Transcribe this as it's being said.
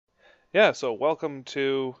Yeah, so welcome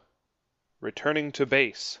to Returning to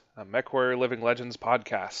Base, a MechWarrior Living Legends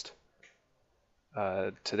podcast.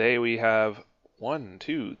 Today we have one,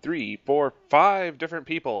 two, three, four, five different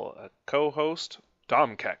people. A co-host,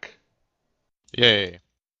 Domkek. Yay.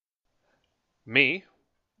 Me,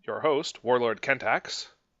 your host, Warlord Kentax.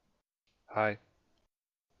 Hi.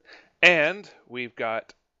 And we've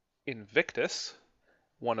got Invictus,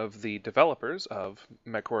 one of the developers of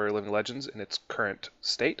MechWarrior Living Legends in its current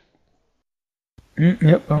state.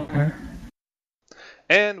 Yep, okay.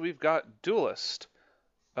 And we've got Duelist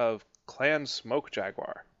of Clan Smoke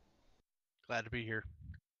Jaguar. Glad to be here.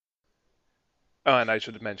 Oh, and I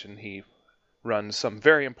should mention he runs some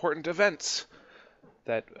very important events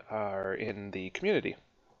that are in the community.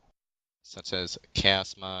 Such as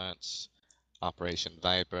Chaos March, Operation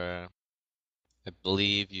Viper. I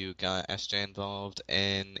believe you got SJ involved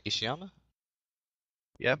in Ishiyama?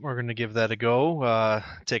 Yep, we're going to give that a go.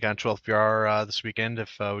 Take on 12th BR this weekend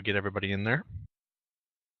if we get everybody in there.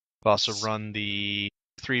 We've also run the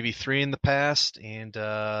 3v3 in the past and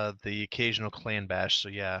the occasional clan bash. So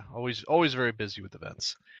yeah, always very busy with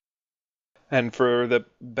events. And for the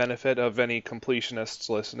benefit of any completionists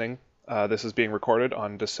listening, this is being recorded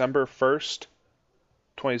on December 1st,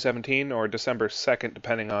 2017, or December 2nd,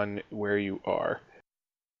 depending on where you are.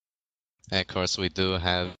 And of course, we do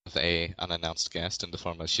have a unannounced guest in the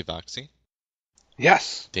form of Shivaxi.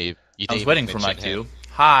 Yes! Dave, I was waiting for my mentioned cue. him.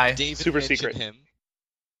 Hi. David Super mentioned secret. him.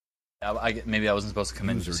 Maybe I wasn't supposed to come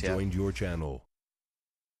in User just yet. joined your channel.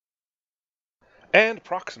 And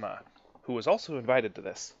Proxima, who was also invited to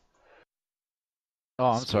this.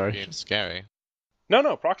 Oh, I'm sorry. Spooky and scary.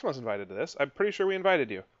 No, Proxima's invited to this. I'm pretty sure we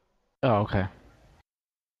invited you. Oh, okay.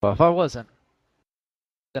 Well, if I wasn't,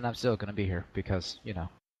 then I'm still gonna be here because, you know.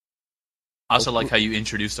 I also like how you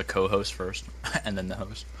introduced a co-host first, and then the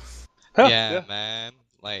host. Huh, Yeah, man.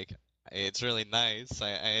 Like, it's really nice.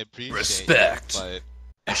 I appreciate Respect. it,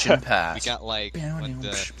 Mission but pass. we got like one of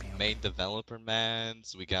the main developer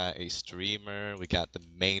mans, we got a streamer, we got the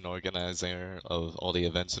main organizer of all the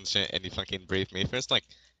events and shit, and you fucking briefed me first. Like,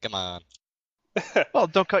 come on. Well,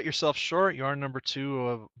 don't cut yourself short. You are number 2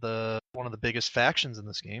 of one of the biggest factions in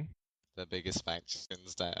this game. The biggest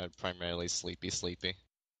factions that are primarily sleepy.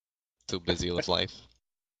 Too busy with life.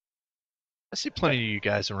 I see plenty of you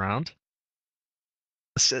guys around.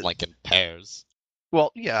 Like in pairs.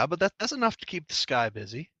 Well, yeah, but that's enough to keep the sky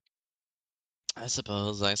busy. I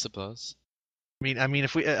suppose. I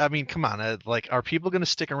mean, come on. Like, are people going to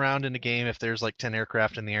stick around in the game if there's like 10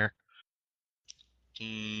 aircraft in the air?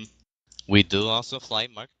 We do also fly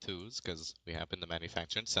Mark IIs, because we happen to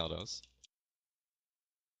manufacture and sell those.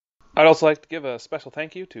 I'd also like to give a special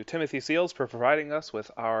thank you to Timothy Seals for providing us with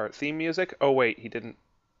our theme music. Oh wait, he didn't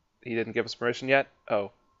give us permission yet?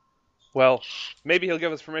 Oh. Well, maybe he'll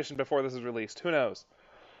give us permission before this is released. Who knows?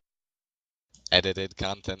 Edited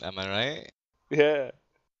content, am I right? Yeah.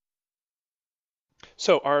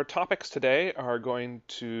 So our topics today are going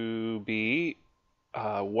to be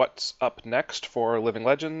what's up next for Living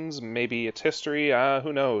Legends, maybe its history,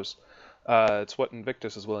 who knows? It's what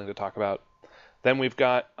Invictus is willing to talk about. Then we've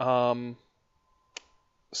got some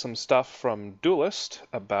stuff from Duelist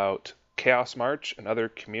about Chaos March and other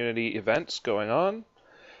community events going on.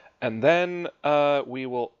 And then we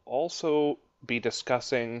will also be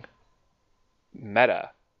discussing meta,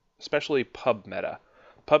 especially pub meta,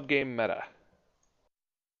 pub game meta.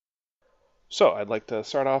 So I'd like to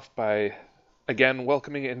start off by, again,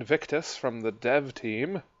 welcoming Invictus from the dev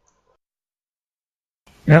team.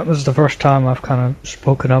 Yeah, this is the first time I've kind of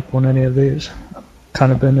spoken up on any of these. I've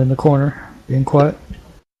kind of been in the corner, being quiet.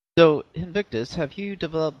 So, Invictus, have you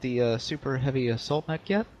developed the super heavy assault mech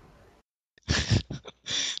yet?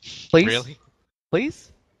 Please? Really?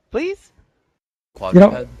 Please? Please?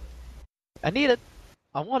 Quadruped. I need it.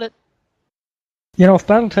 I want it. You know, if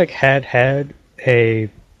Battletech had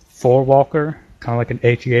a four-walker, kind of like an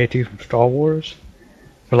AT-AT from Star Wars,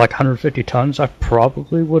 for like 150 tons, I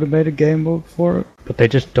probably would have made a game mode for it, but they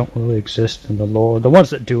just don't really exist in the lore. The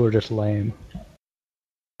ones that do are just lame.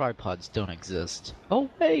 Tripods don't exist. Oh,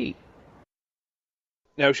 wait!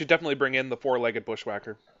 Now, we should definitely bring in the four-legged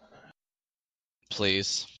bushwhacker.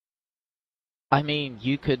 Please. I mean,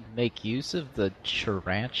 you could make use of the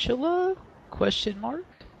tarantula? Question mark?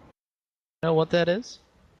 Know what that is?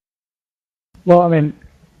 Well, I mean,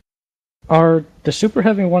 are the super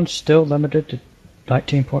heavy ones still limited to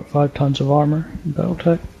 19.5 tons of armor in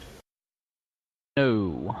Battletech?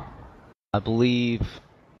 No. I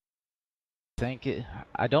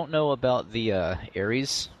don't know about the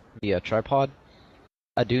Ares, the tripod.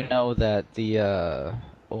 I do know that the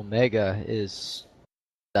Omega is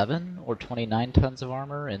or 29 tons of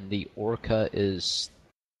armor, and the Orca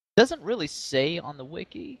doesn't really say on the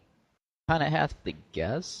wiki. Kind of have to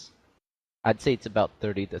guess. I'd say it's about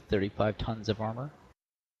 30 to 35 tons of armor.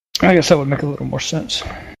 I guess that would make a little more sense.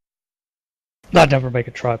 I'd never make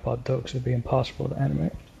a tripod though, because it'd be impossible to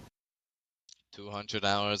animate. 200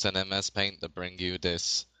 hours in MS Paint to bring you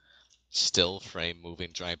this still frame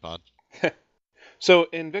moving tripod. So,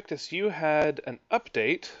 Invictus, you had an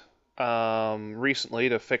update recently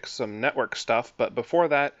to fix some network stuff, but before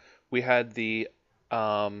that, we had the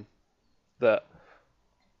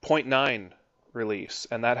 0.9 release,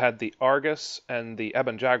 and that had the Argus and the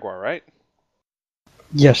Ebon Jaguar, right?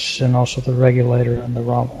 Yes, and also the Regulator and the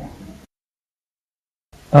Rommel.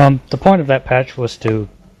 The point of that patch was to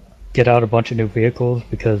get out a bunch of new vehicles,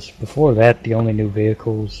 because before that, the only new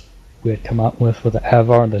vehicles we had come out with were the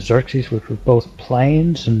Avar and the Xerxes, which were both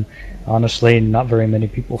planes, and honestly, not very many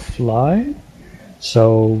people fly.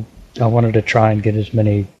 So I wanted to try and get as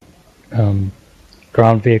many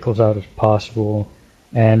ground vehicles out as possible,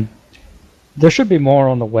 and there should be more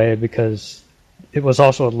on the way, because it was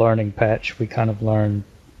also a learning patch. We kind of learned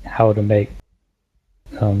how to make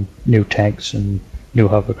new tanks and new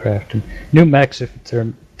hovercraft, and new mechs, if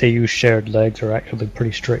they use shared legs, are actually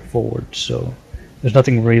pretty straightforward, so there's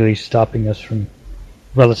nothing really stopping us from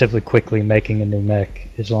relatively quickly making a new mech,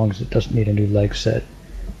 as long as it doesn't need a new leg set.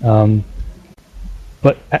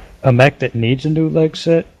 But a mech that needs a new leg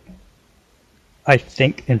set, I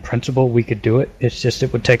think in principle we could do it. It's just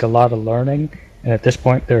it would take a lot of learning, and at this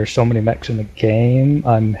point there are so many mechs in the game,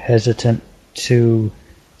 I'm hesitant to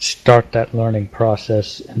start that learning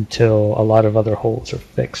process until a lot of other holes are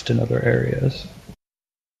fixed in other areas.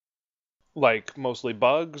 Like mostly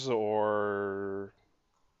bugs, or...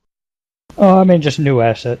 I mean, just new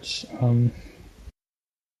assets.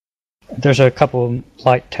 There's a couple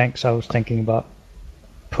light tanks I was thinking about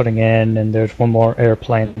putting in, and there's one more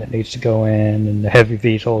airplane that needs to go in, and the heavy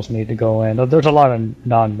VTOLs need to go in. There's a lot of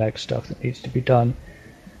non-mech stuff that needs to be done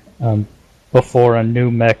before a new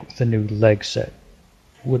mech with a new leg set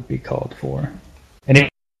would be called for. And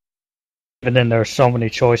even then, there are so many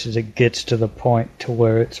choices, it gets to the point to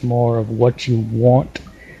where it's more of what you want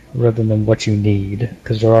rather than what you need,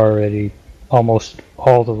 because there are already almost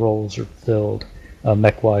all the roles are filled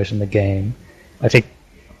mech-wise in the game. I think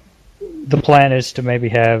the plan is to maybe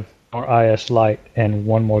have more IS light and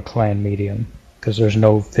one more clan medium, because there's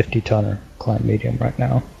no 50-tonner clan medium right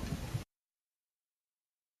now.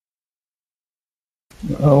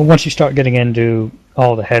 Once you start getting into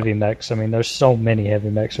all the heavy mechs, I mean, there's so many heavy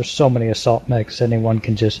mechs, there's so many assault mechs, anyone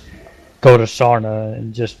can just go to Sarna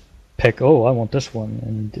and just pick, oh, I want this one,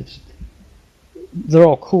 and they're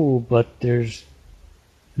all cool, but there's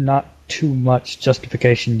not too much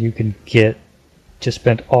justification you can get to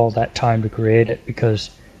spend all that time to create it, because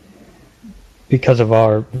of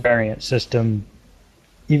our variant system.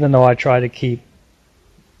 Even though I try to keep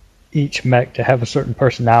each mech to have a certain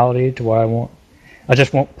personality to where I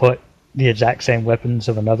just won't put the exact same weapons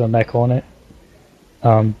of another mech on it,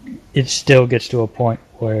 it still gets to a point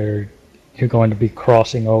where you're going to be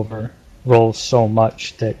crossing over roles so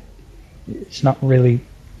much that it's not really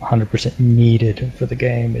 100% needed for the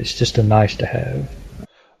game. It's just a nice to have.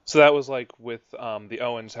 So that was like with the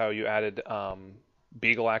Owens, how you added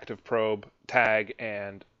Beagle Active Probe, Tag,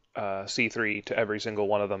 and C3 to every single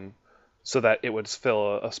one of them, so that it would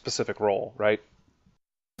fill a specific role, right?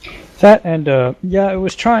 That and yeah, it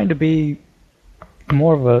was trying to be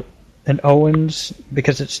more of an Owens,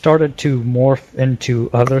 because it started to morph into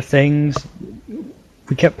other things.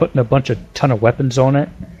 We kept putting a ton of weapons on it,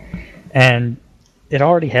 and it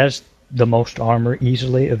already has the most armor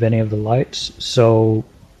easily of any of the lights,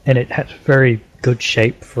 and it has very good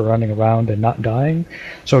shape for running around and not dying.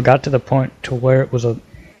 So it got to the point to where it was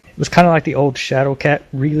kind of like the old Shadowcat.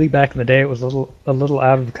 Really, back in the day, it was a little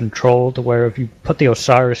out of control, to where if you put the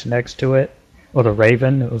Osiris next to it, or the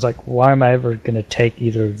Raven, it was like, why am I ever going to take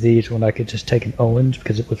either of these when I could just take an Owens,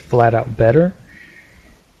 because it was flat out better.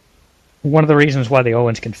 One of the reasons why the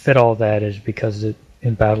Owens can fit all that is because in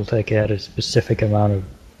Battletech it had a specific amount of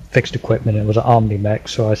fixed equipment, and it was an Omni mech,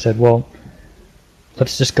 so I said, well,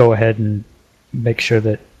 let's just go ahead and make sure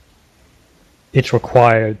that it's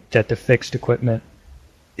required that the fixed equipment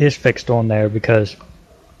is fixed on there, because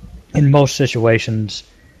in most situations,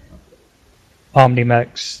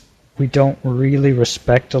 Omni-Mechs, we don't really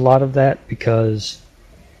respect a lot of that, because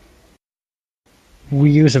we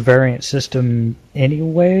use a variant system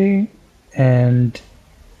anyway, and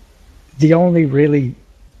the only really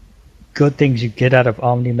good things you get out of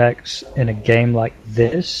Omni-Mechs in a game like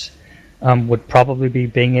this would probably be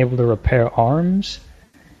being able to repair arms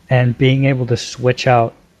and being able to switch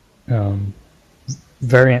out um,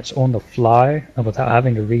 variants on the fly without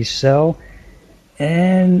having to resell,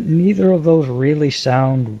 and neither of those really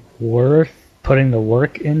sound worth putting the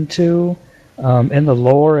work into. In the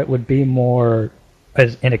lore, it would be more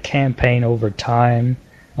as in a campaign over time.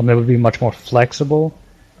 It would be much more flexible.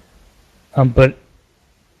 But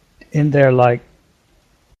in there, like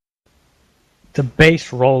the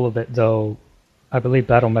base role of it, though, I believe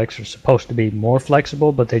battle mechs are supposed to be more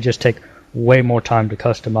flexible, but they just take way more time to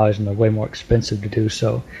customize and they're way more expensive to do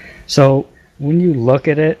so. So when you look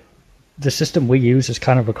at it, the system we use is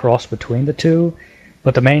kind of a cross between the two.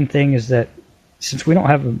 But the main thing is that since we don't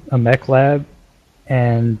have a mech lab,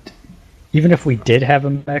 and even if we did have a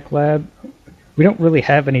mech lab, we don't really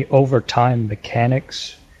have any overtime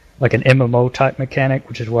mechanics, like an MMO type mechanic,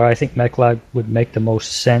 which is where I think mech lab would make the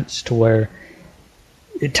most sense, to where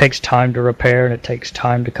it takes time to repair and it takes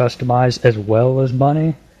time to customize as well as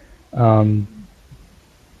money. None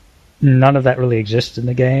of that really exists in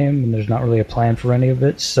the game, and there's not really a plan for any of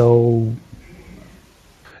it, so...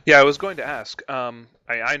 Yeah, I was going to ask,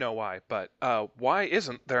 I know why, but why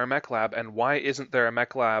isn't there a mech lab, and why isn't there a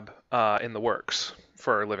mech lab in the works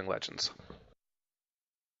for Living Legends?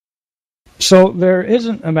 So there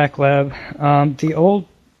isn't a mech lab. The old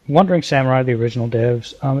Wandering Samurai, the original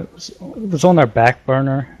devs, it was on their back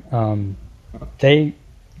burner. They,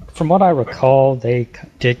 from what I recall, they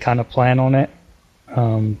did kind of plan on it,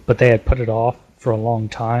 but they had put it off for a long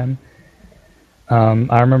time.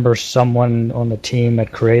 I remember someone on the team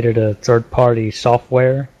had created a third-party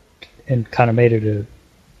software and kind of made it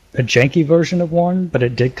a janky version of one, but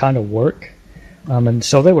it did kind of work. And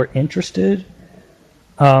so they were interested.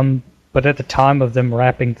 But at the time of them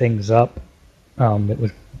wrapping things up, it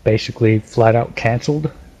was basically flat out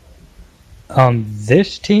canceled.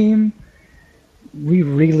 This team, we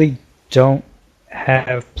really don't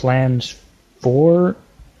have plans for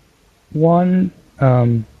one.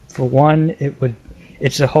 For one,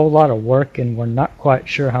 it's a whole lot of work, and we're not quite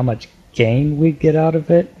sure how much gain we get out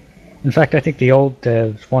of it. In fact, I think the old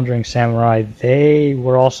devs, Wandering Samurai, they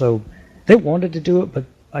wanted to do it, but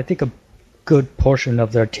I think a good portion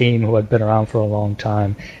of their team, who had been around for a long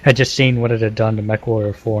time, had just seen what it had done to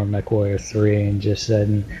MechWarrior 4 and MechWarrior 3 and just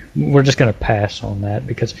said, we're just going to pass on that,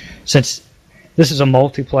 because since this is a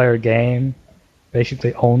multiplayer game,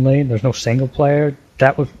 basically only, there's no single player,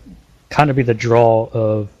 that would kind of be the draw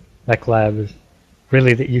of Mech Lab, is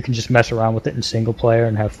really that you can just mess around with it in single player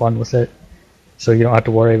and have fun with it. So you don't have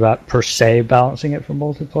to worry about, per se, balancing it for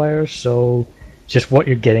multiplayer. So just what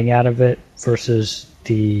you're getting out of it versus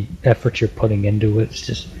the effort you're putting into it,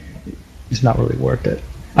 it's not really worth it.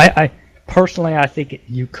 I personally, I think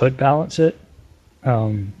you could balance it.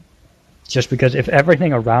 Just because if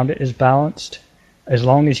everything around it is balanced, as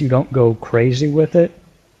long as you don't go crazy with it,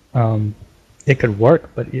 it could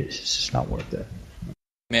work, but it's just not worth it.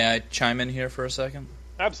 May I chime in here for a second?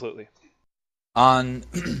 Absolutely. On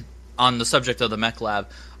the subject of the Mech Lab,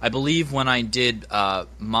 I believe when I did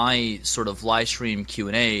my sort of live stream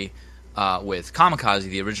Q&A with Kamikaze,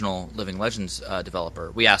 the original Living Legends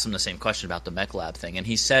developer, we asked him the same question about the Mech Lab thing, and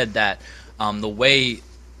he said that the way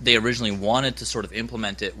they originally wanted to sort of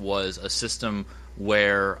implement it was a system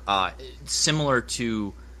where, similar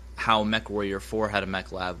to how MechWarrior 4 had a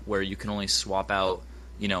Mech Lab, where you can only swap out,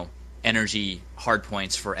 energy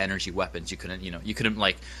hardpoints for energy weapons. You couldn't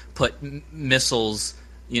like put missiles.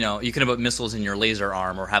 You couldn't put missiles in your laser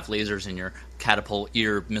arm or have lasers in your catapult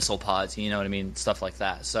ear missile pods. You know what I mean? Stuff like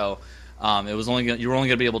that. So you were only going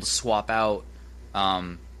to be able to swap out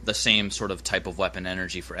the same sort of type of weapon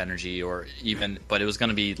energy for energy, but it was going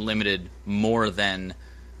to be limited more than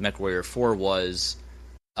MechWarrior 4 was.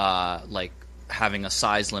 Like having a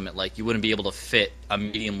size limit, like you wouldn't be able to fit a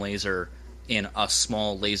medium laser in a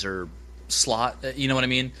small laser slot, you know what I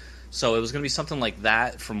mean? So it was going to be something like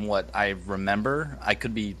that from what I remember. I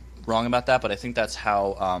could be wrong about that, but I think that's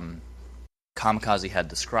how Kamikaze had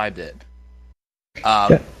described it.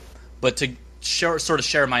 But to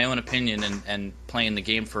share my own opinion and playing the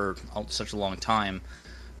game for such a long time,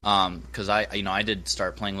 because I did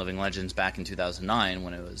start playing Living Legends back in 2009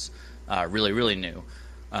 when it was really, really new.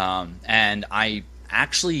 And I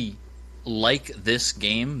actually like this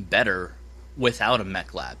game better without a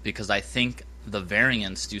Mech Lab, because I think the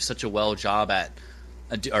variants do such a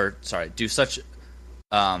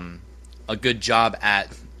a good job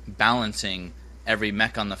at balancing every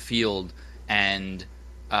mech on the field and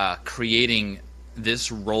creating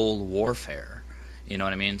this role warfare. You know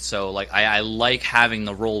what I mean? So like I like having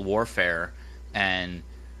the role warfare, and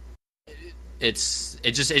it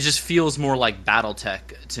just feels more like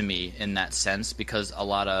BattleTech to me in that sense, because a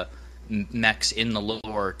lot of mechs in the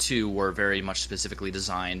lore too were very much specifically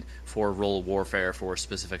designed for role warfare, for a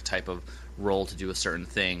specific type of role to do a certain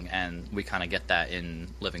thing, and we kind of get that in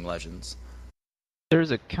Living Legends.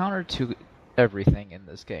 There's a counter to everything in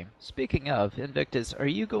this game. Speaking of, Invictus, are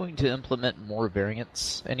you going to implement more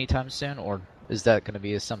variants anytime soon, or is that going to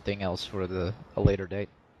be something else for a later date?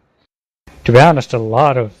 To be honest, a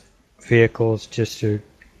lot of vehicles just are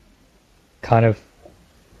kind of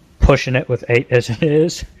pushing it with 8 as it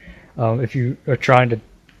is. If you are trying to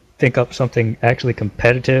think up something actually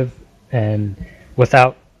competitive and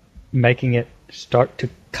without making it start to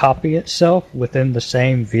copy itself within the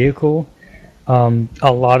same vehicle,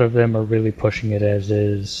 a lot of them are really pushing it as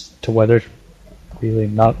is to where there's really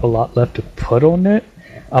not a lot left to put on it.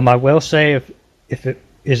 I will say if it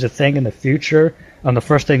is a thing in the future, the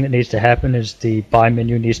first thing that needs to happen is the buy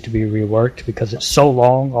menu needs to be reworked, because it's so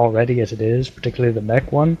long already as it is, particularly the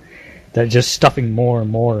mech one, that just stuffing more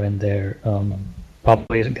and more in there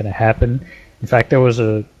probably isn't going to happen. In fact, there was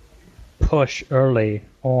a push early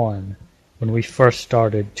on when we first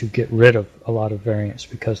started to get rid of a lot of variants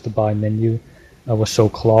because the buy menu was so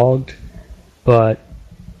clogged, but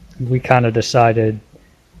we kind of decided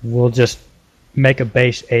we'll just make a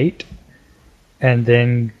base 8 and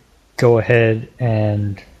then go ahead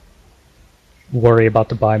and worry about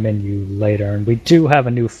the buy menu later. And we do have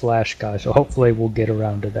a new Flash guy, so hopefully we'll get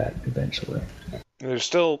around to that eventually. There's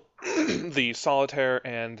still the Solitaire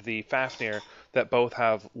and the Fafnir that both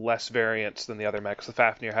have less variants than the other mechs, the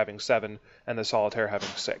Fafnir having 7 and the Solitaire having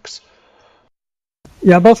 6.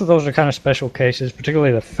 Yeah, both of those are kind of special cases,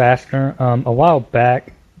 particularly the Fafnir. A while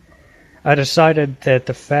back, I decided that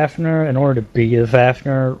the Fafnir, in order to be the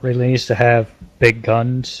Fafnir, really needs to have big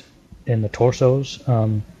guns in the torsos.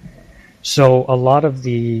 So a lot of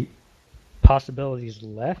the possibilities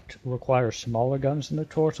left require smaller guns in the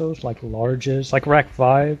torsos, like larges, like Rack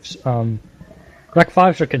 5s. Rack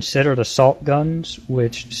 5s are considered assault guns,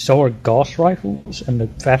 which so are Gauss rifles, and the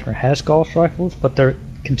Fafnir has Gauss rifles, but they're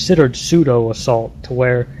considered pseudo-assault, to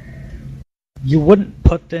where you wouldn't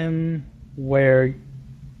put them where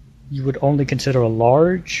you would only consider a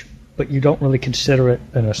large, but you don't really consider it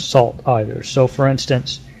an assault either. So for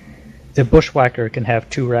instance, the Bushwhacker can have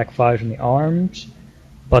 2 Rack 5s in the arms,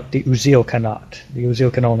 but the Uziel cannot. The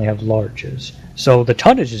Uziel can only have larges. So the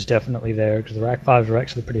tonnage is definitely there, because the Rack 5s are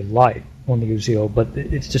actually pretty light on the Uziel, but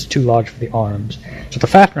it's just too large for the arms. So the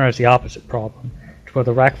Fafnir has the opposite problem, where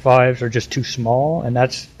the Rack 5s are just too small, and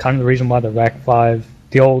that's kind of the reason why the Rack 5,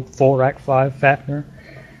 the old 4 Rack 5 Fafnir,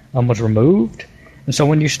 was removed. And so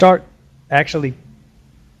when you start actually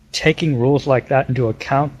taking rules like that into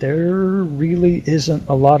account, there really isn't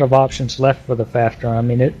a lot of options left for the Fafnir. I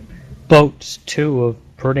mean, it boats 2 of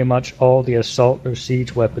pretty much all the assault or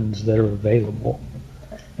siege weapons that are available.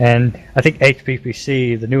 And I think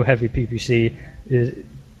HPPC, the new heavy PPC,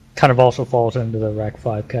 kind of also falls into the Rack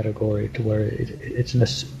 5 category, to where it's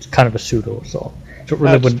kind of a pseudo-assault. So it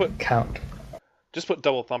really wouldn't count. Just put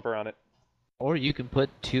double thumper on it. Or you can put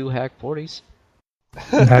 2 Hack 40s.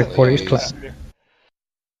 Hack 40s class.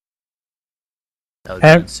 That would be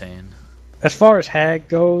insane. As far as Hag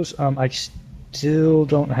goes, I still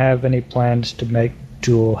don't have any plans to make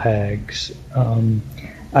dual Hags.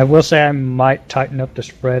 I will say I might tighten up the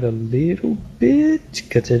spread a little bit,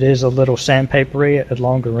 because it is a little sandpapery at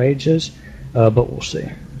longer ranges, but we'll see.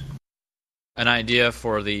 An idea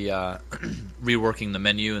for the reworking the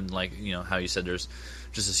menu, and like, you know, how you said there's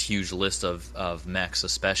just this huge list of mechs,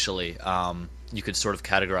 especially. You could sort of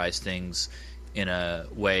categorize things in a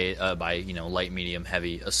way by, you know, light, medium,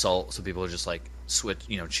 heavy, assault, so people just like switch,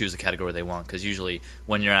 you know, choose the category they want, because usually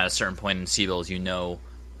when you're at a certain point in C-Bills, you know,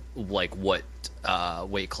 like what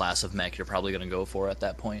weight class of mech you're probably going to go for at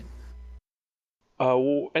that point.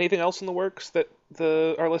 Anything else in the works that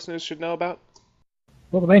our listeners should know about?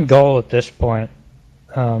 Well, the main goal at this point,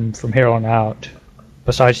 from here on out,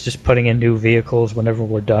 besides just putting in new vehicles whenever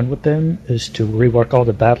we're done with them, is to rework all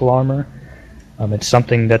the battle armor. It's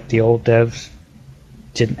something that the old devs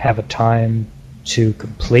didn't have a time to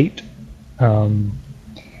complete. And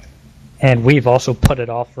we've also put it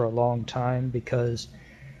off for a long time, because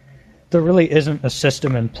there really isn't a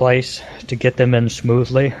system in place to get them in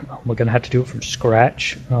smoothly. We're going to have to do it from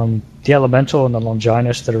scratch. The Elemental and the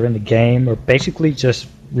Longinus that are in the game are basically just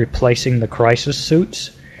replacing the Crisis suits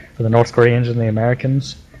for the North Koreans and the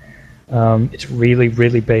Americans. It's really,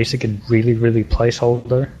 really basic and really, really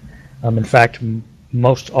placeholder. In fact,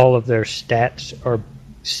 most all of their stats are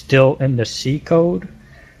still in the C code,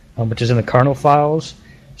 which is in the kernel files.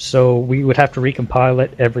 So we would have to recompile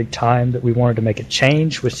it every time that we wanted to make a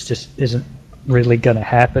change, which just isn't really going to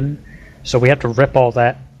happen. So we have to rip all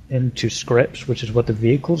that into scripts, which is what the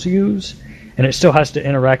vehicles use, and it still has to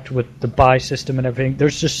interact with the buy system and everything.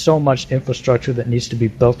 There's just so much infrastructure that needs to be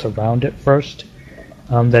built around it first,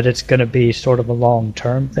 that it's going to be sort of a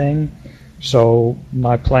long-term thing. So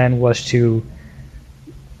my plan was to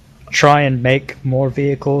try and make more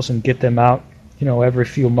vehicles and get them out, every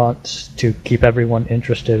few months to keep everyone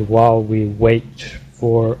interested while we wait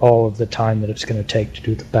for all of the time that it's going to take to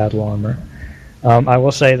do the battle armor. I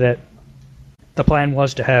will say that the plan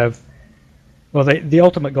was to have, the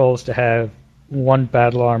ultimate goal is to have one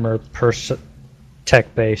battle armor per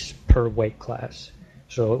tech base per weight class.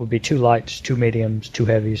 So it would be 2 lights, 2 mediums, 2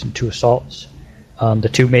 heavies, and 2 assaults. The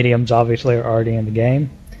 2 mediums obviously are already in the game.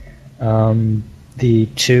 The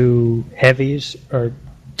 2 heavies are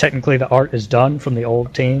technically, the art is done from the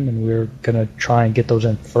old team, and we're going to try and get those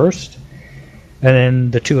in first. And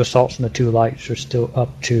then the 2 assaults and the 2 lights are still up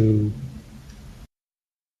to...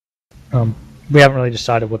 we haven't really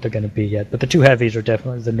decided what they're going to be yet, but the 2 heavies are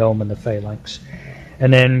definitely the Gnome and the Phalanx.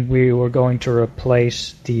 And then we were going to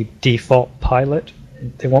replace the default pilot.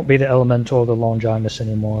 They won't be the Elemental or the Longinus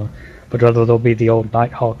anymore, but rather they'll be the old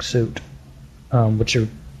Nighthawk suit, which are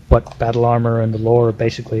what battle armor and the lore are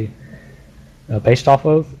basically based off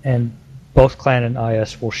of, and both Clan and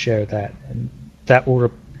IS will share that, and that will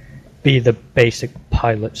be the basic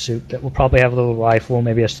pilot suit that will probably have a little rifle,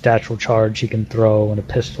 maybe a satchel charge he can throw, and a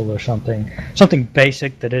pistol or something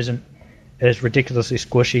basic that isn't as ridiculously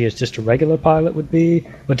squishy as just a regular pilot would be,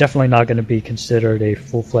 but definitely not going to be considered a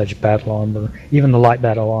full-fledged battle armor. Even the light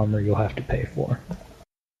battle armor you'll have to pay for.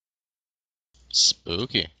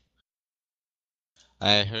 Spooky.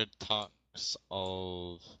 I heard talks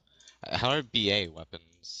of... How are BA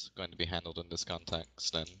weapons going to be handled in this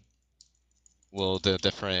context, then? Will the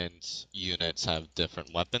different units have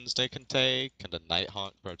different weapons they can take? Can the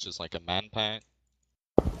Nighthawk purchase like a man pack?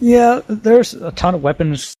 Yeah, there's a ton of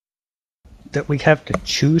weapons that we have to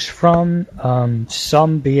choose from.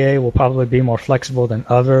 Some BA will probably be more flexible than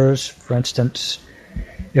others. For instance,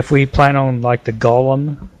 if we plan on like the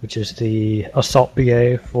Golem, which is the assault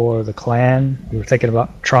BA for the clan, we were thinking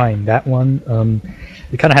about trying that one.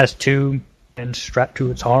 It kind of has 2 pins strapped to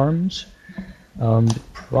its arms.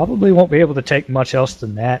 Probably won't be able to take much else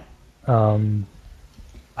than that.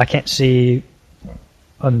 I can't see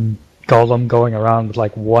a Golem going around with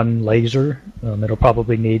like 1 laser. It'll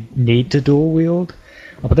probably need to dual wield,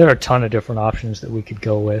 but there are a ton of different options that we could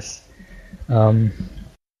go with.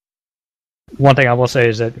 One thing I will say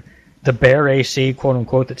is that the Bear AC, quote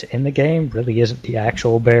unquote, that's in the game really isn't the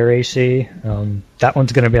actual Bear AC. That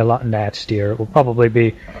one's going to be a lot nastier. It will probably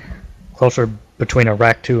be closer between a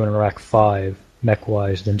Rack 2 and a Rack 5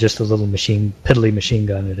 mech-wise than just the little piddly machine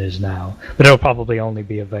gun it is now. But it'll probably only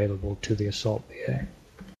be available to the Assault BA.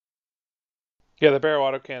 Yeah, the Barrow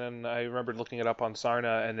autocannon, I remember looking it up on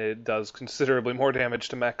Sarna, and it does considerably more damage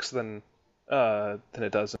to mechs than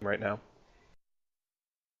it does right now.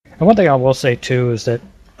 And one thing I will say, too, is that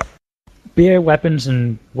BA weapons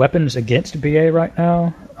and weapons against BA right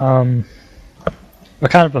now are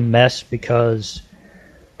kind of a mess, because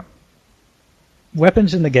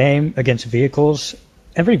weapons in the game against vehicles,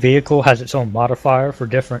 every vehicle has its own modifier for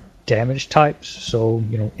different damage types. So,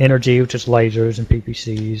 energy, which is lasers and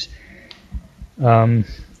PPCs.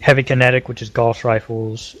 Heavy kinetic, which is Gauss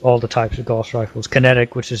rifles, all the types of Gauss rifles.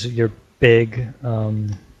 Kinetic, which is your big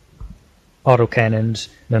autocannons.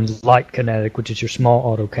 Then light kinetic, which is your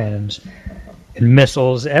small autocannons. And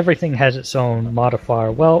missiles, everything has its own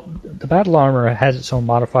modifier. Well, the battle armor has its own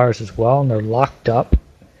modifiers as well, and they're locked up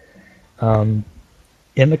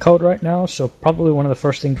in the code right now. So probably one of the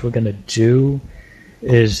first things we're going to do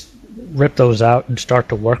is rip those out and start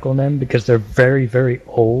to work on them, because they're very, very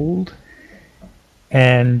old.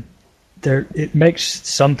 And it makes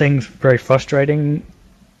some things very frustrating.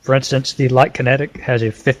 For instance, the light kinetic has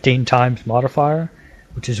a 15 times modifier,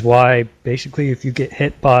 which is why basically if you get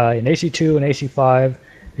hit by an AC2, an AC5,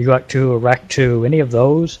 a UAC 2, a RAC 2, any of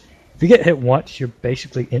those, if you get hit once, you're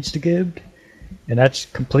basically insta-gibbed. And that's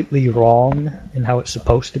completely wrong in how it's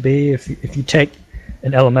supposed to be. If you take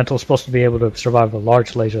an elemental supposed to be able to survive a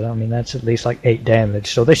large laser, I mean, that's at least like 8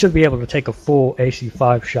 damage. So they should be able to take a full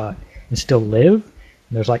AC5 shot and still live.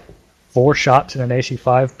 And there's like 4 shots in an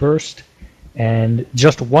AC5 burst, and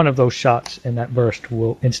just one of those shots in that burst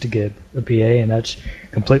will insta-gib a BA, and that's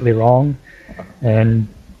completely wrong. And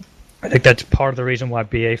I think that's part of the reason why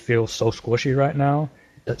BA feels so squishy right now,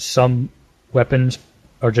 that some weapons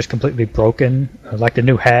are just completely broken, like the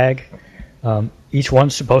new Hag. Each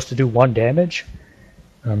one's supposed to do 1 damage.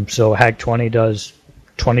 So Hag 20 does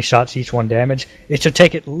 20 shots, each 1 damage. It should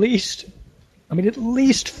take at least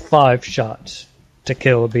 5 shots to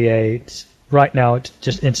kill a BA. right now it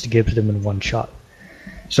just insta-gives them in one shot.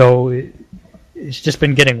 So it's just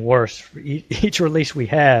been getting worse. Each release we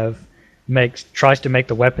have tries to make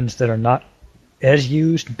the weapons that are not as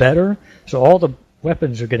used better. So all the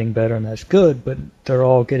weapons are getting better, and that's good, but they're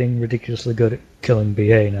all getting ridiculously good at killing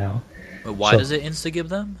BA now. But why does it insta-give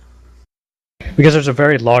them? Because there's a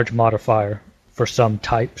very large modifier for some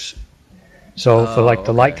types. So for like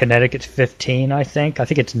the light kinetic, it's 15, I think. I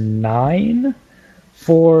think it's 9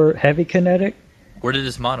 for heavy kinetic. Where did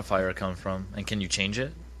this modifier come from? And can you change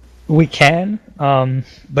it? We can,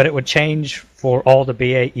 but it would change for all the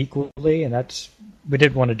BA equally, and we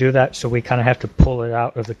didn't want to do that, so we kind of have to pull it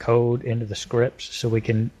out of the code into the scripts so we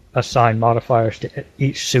can assign modifiers to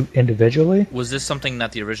each suit individually. Was this something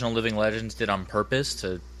that the original Living Legends did on purpose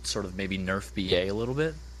to sort of maybe nerf BA a little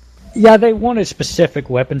bit? Yeah, they wanted specific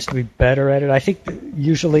weapons to be better at it. I think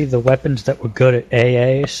usually the weapons that were good at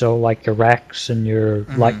AA, so like your racks and your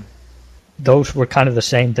those were kind of the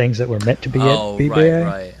same things that were meant to be at BBA.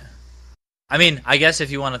 Right. I mean, I guess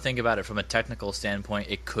if you want to think about it from a technical standpoint,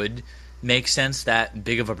 it could make sense that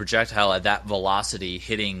big of a projectile at that velocity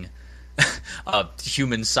hitting a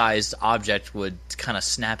human-sized object would kind of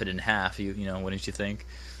snap it in half. You know, wouldn't you think?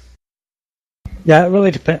 Yeah, it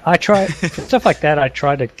really depends. For stuff like that, I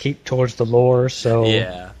try to keep towards the lore. So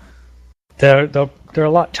yeah, they're a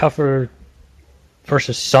lot tougher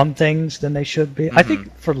versus some things than they should be. I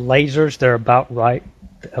think for lasers, they're about right.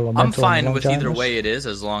 I'm fine with either way it is,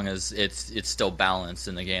 as long as it's still balanced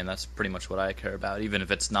in the game. That's pretty much what I care about, even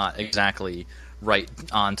if it's not exactly right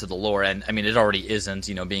onto the lore. And I mean, it already isn't.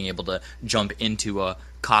 You know, being able to jump into a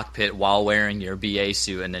cockpit while wearing your BA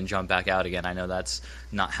suit and then jump back out again. I know that's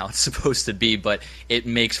not how it's supposed to be, but it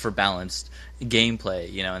makes for balanced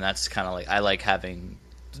gameplay. You know, and that's kind of like, I like having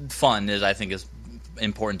fun. I think is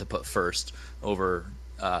important to put first over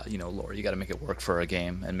lore. You got to make it work for a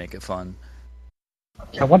game and make it fun.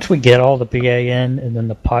 Yeah, once we get all the BA in, and then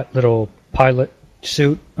the little pilot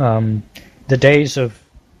suit, the days of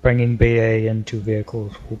bringing BA into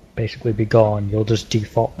vehicles will basically be gone. You'll just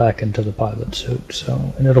default back into the pilot suit,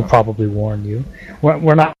 and it'll probably warn you.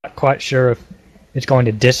 We're not quite sure if it's going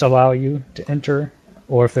to disallow you to enter,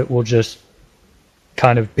 or if it will just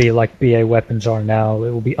kind of be like BA weapons are now. It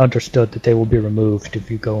will be understood that they will be removed if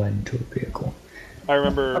you go into a vehicle. I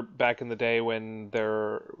remember back in the day when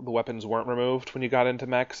the weapons weren't removed when you got into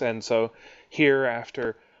mechs, and so here,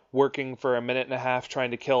 after working for a minute and a half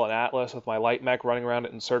trying to kill an Atlas with my light mech running around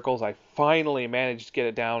it in circles, I finally managed to get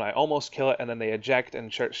it down. I almost kill it, and then they eject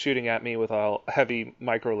and start shooting at me with a heavy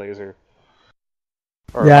micro laser.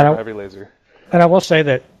 Heavy laser. And I will say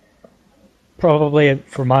that probably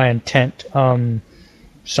for my intent,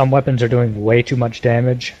 some weapons are doing way too much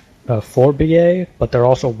damage for BA, but they're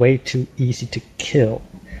also way too easy to kill.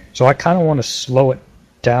 So I kind of want to slow it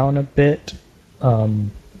down a bit,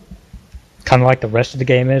 kind of like the rest of the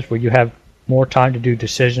game is, where you have more time to do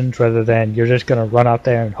decisions rather than you're just going to run out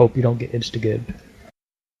there and hope you don't get insta-gibbed.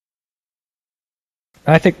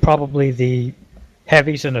 I think probably the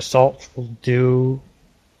heavies and assaults will do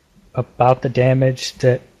about the damage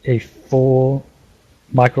that a full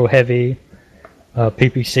micro heavy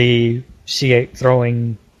PPC C8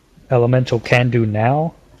 throwing elemental can do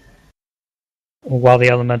now, while the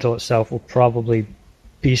elemental itself will probably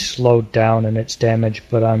be slowed down in its damage,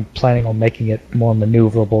 but I'm planning on making it more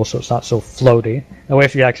maneuverable so it's not so floaty. That way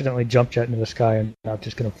if you accidentally jump jet into the sky, you're not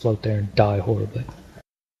just going to float there and die horribly.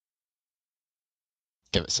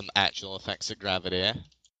 Give it some actual effects of gravity, eh?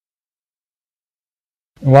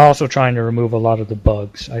 And we're also trying to remove a lot of the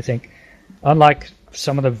bugs. I think, unlike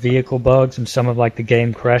some of the vehicle bugs and some of like the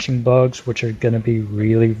game crashing bugs, which are going to be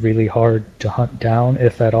really, really hard to hunt down,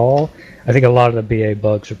 if at all, I think a lot of the BA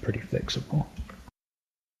bugs are pretty fixable.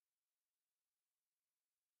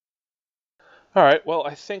 Alright, well,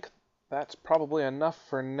 I think that's probably enough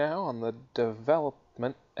for now on the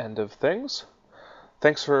development end of things.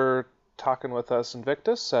 Thanks for talking with us,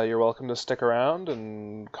 Invictus. You're welcome to stick around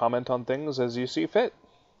and comment on things as you see fit.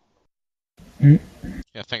 Yeah,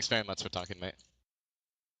 thanks very much for talking, mate.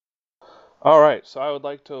 Alright, so I would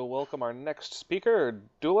like to welcome our next speaker,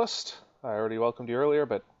 Duelist. I already welcomed you earlier,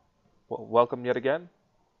 but welcome yet again.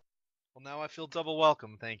 Well, now I feel double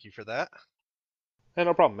welcome. Thank you for that. Hey,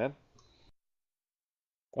 no problem, man.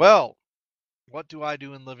 Well, what do I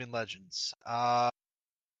do in Living Legends? I'll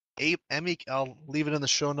leave it in the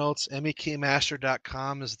show notes.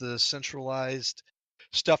 MEKmaster.com is the centralized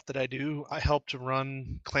stuff that I do. I help to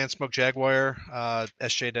run Clan Smoke Jaguar,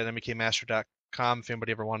 sj.mekmaster.com if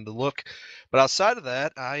anybody ever wanted to look. But outside of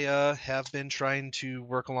that, I have been trying to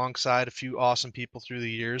work alongside a few awesome people through the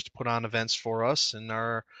years to put on events for us, and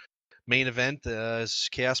our main event is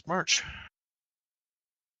Chaos March.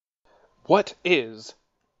 What is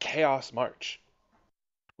Chaos March?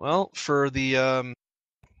 Well, for the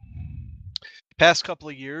past couple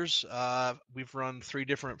of years, we've run 3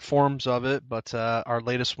 different forms of it, but our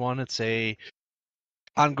latest one, it's a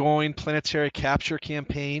ongoing planetary capture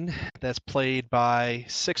campaign that's played by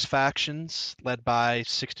 6 factions, led by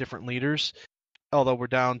 6 different leaders. Although we're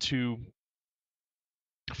down to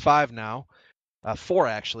 5 now, 4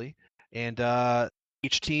 actually, and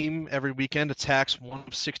each team every weekend attacks one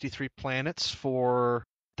of 63 planets for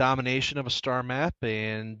domination of a star map,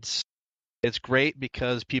 and it's great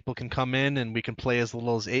because people can come in and we can play as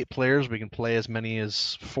little as 8 players. We can play as many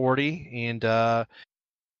as 40, and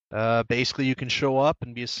basically you can show up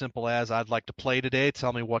and be as simple as, I'd like to play today,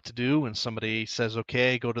 tell me what to do, and somebody says,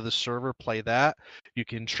 okay, go to the server, play that. You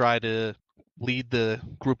can try to lead the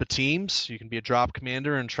group of teams. You can be a drop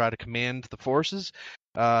commander and try to command the forces.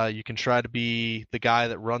 You can try to be the guy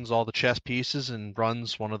that runs all the chess pieces and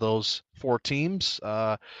runs one of those 4 teams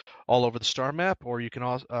all over the star map, or you can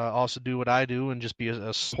also do what I do and just be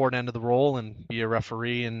a support end of the role and be a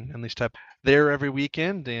referee and these type. There every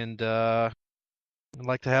weekend, and I'd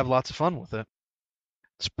like to have lots of fun with it.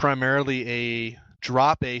 It's primarily a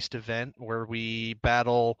drop-based event where we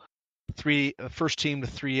battle first team to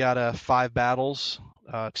 3 out of 5 battles.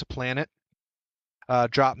 It's a planet.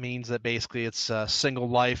 Drop means that basically it's a single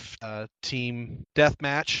life team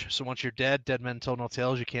deathmatch. So once you're dead men tell no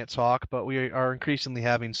tales, you can't talk. But we are increasingly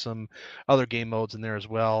having some other game modes in there as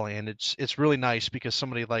well, and it's really nice because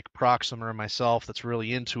somebody like Proxima or myself that's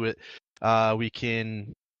really into it, we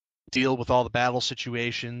can deal with all the battle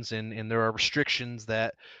situations, and there are restrictions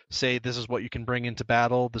that say this is what you can bring into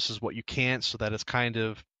battle, this is what you can't, so that it's kind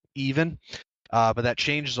of even. But that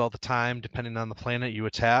changes all the time depending on the planet you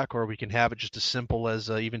attack, or we can have it just as simple as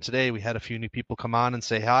even today we had a few new people come on and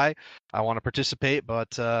say, hi, I want to participate,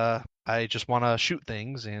 but I just want to shoot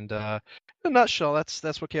things. And in a nutshell,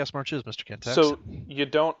 that's what Chaos March is, Mr. Kentex. So you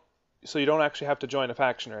don't actually have to join a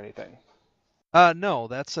faction or anything? No,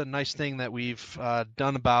 that's a nice thing that we've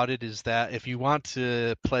done about it, is that if you want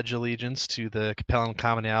to pledge allegiance to the Capellan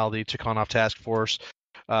Commonalty, Tikhonov Task Force,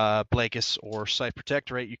 Blakis, or Site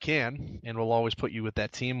Protectorate, you can, and we'll always put you with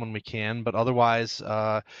that team when we can. But otherwise,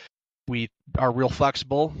 we are real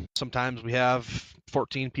flexible. Sometimes we have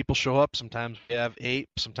 14 people show up, sometimes we have 8,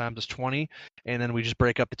 sometimes it's 20, and then we just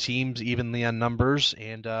break up the teams evenly on numbers,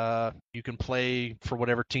 and you can play for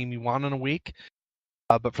whatever team you want in a week.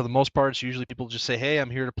 But for the most part, it's usually people just say, hey, I'm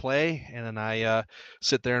here to play, and then I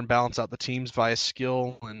sit there and balance out the teams via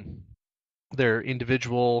skill and their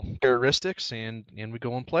individual characteristics, and we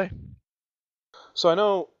go and play. So I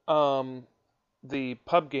know the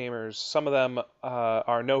pub gamers, some of them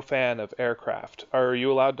are no fan of aircraft. Are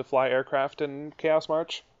you allowed to fly aircraft in Chaos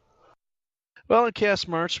March? Well, in Chaos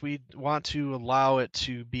March, we want to allow it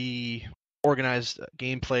to be organized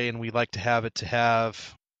gameplay, and we like to have it to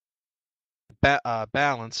have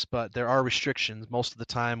balance, but there are restrictions. Most of the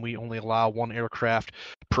time, we only allow 1 aircraft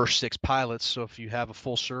per 6 pilots. So if you have a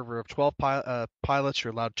full server of 12 pilots,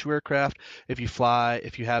 you're allowed 2 aircraft. If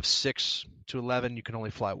you have 6 to 11, you can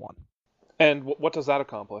only fly 1. And what does that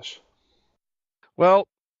accomplish? Well,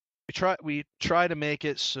 we try to make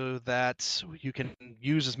it so that you can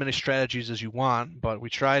use as many strategies as you want, but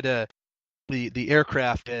we try to the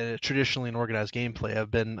aircraft traditionally in organized gameplay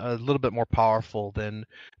have been a little bit more powerful than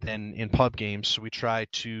in pub games. So we try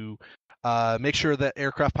to make sure that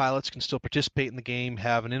aircraft pilots can still participate in the game,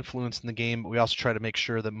 have an influence in the game, but we also try to make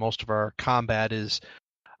sure that most of our combat is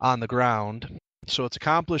on the ground. So it's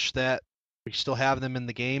accomplished that we still have them in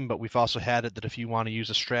the game, but we've also had it that if you want to use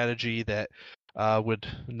a strategy that would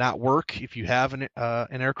not work if you have an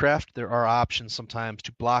aircraft, there are options sometimes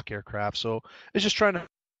to block aircraft. So it's just trying to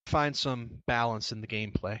find some balance in the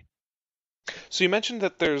gameplay. So you mentioned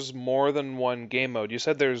that there's more than one game mode. You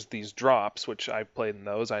said there's these drops, which I've played in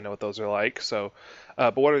those. I know what those are like. So,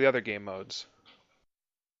 but what are the other game modes?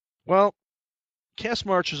 Well, Chaos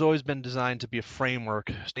March has always been designed to be a framework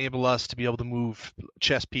to enable us to be able to move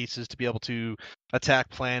chess pieces, to be able to attack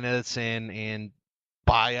planets and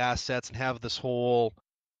buy assets and have this whole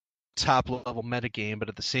top level metagame. But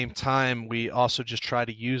at the same time, we also just try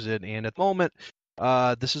to use it. And at the moment,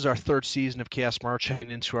 this is our 3rd season of Chaos March,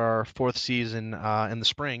 heading into our 4th season in the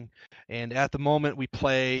spring. And at the moment, we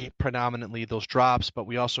play predominantly those drops, but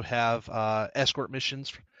we also have escort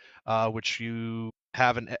missions, which you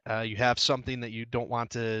have something that you don't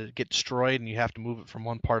want to get destroyed, and you have to move it from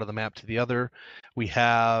one part of the map to the other. We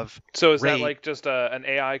have So is that like just an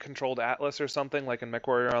AI-controlled Atlas or something, like in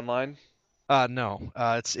MechWarrior Online? No,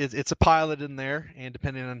 it's a pilot in there, and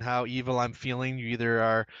depending on how evil I'm feeling, you either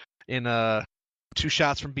are in a 2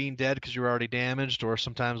 shots from being dead because you're already damaged, or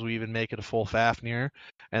sometimes we even make it a full Fafnir,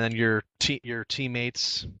 and then your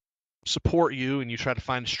teammates support you, and you try to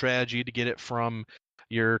find a strategy to get it from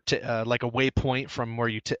your like a waypoint from where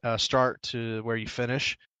you start to where you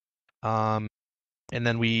finish. And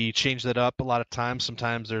then we change that up a lot of times.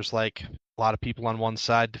 Sometimes there's like a lot of people on one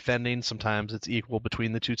side defending. Sometimes it's equal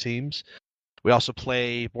between the two teams. We also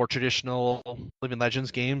play more traditional Living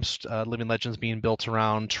Legends games. Living Legends being built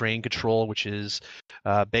around terrain control, which is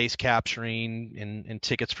base capturing and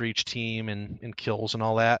tickets for each team and kills and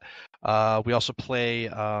all that. We also play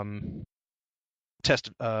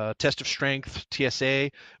Test of Strength,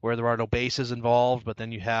 TSA, where there are no bases involved, but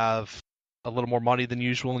then you have a little more money than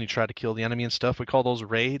usual and you try to kill the enemy and stuff. We call those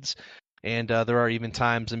raids. And there are even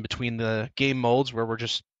times in between the game modes where we're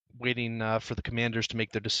just waiting for the commanders to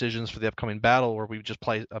make their decisions for the upcoming battle, where we just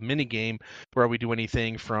play a mini game where we do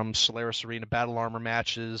anything from Solaris Arena battle armor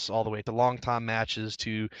matches all the way to long tom matches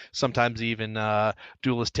to sometimes even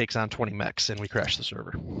Duelist takes on 20 mechs and we crash the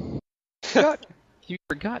server. You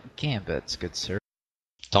forgot gambits, good sir.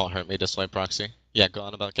 Don't hurt me this way, Proxy. Yeah, go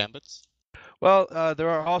on about gambits. Well, there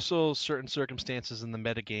are also certain circumstances in the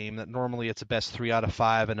metagame that normally it's a best 3 out of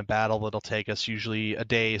 5 in a battle that'll take us usually a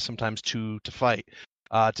day, sometimes 2 to fight.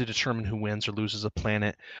 To determine who wins or loses a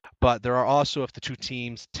planet. But there are also, if the two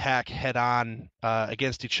teams attack head-on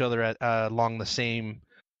against each other along the same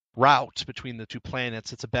route between the two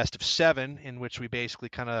planets, it's a best of 7, in which we basically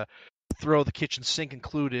kind of throw the kitchen sink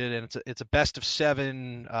included, and it's a best of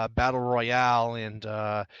 7 battle royale, and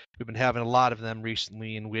we've been having a lot of them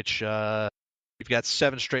recently, in which we've got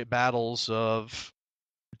 7 straight battles of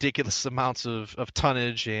ridiculous amounts of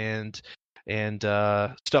tonnage and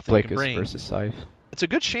stuff that you can bring. Versus Scythe. It's a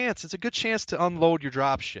good chance. It's a good chance to unload your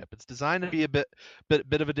dropship. It's designed to be a bit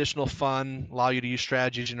of additional fun, allow you to use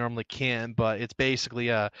strategies you normally can, but it's basically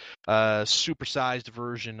a supersized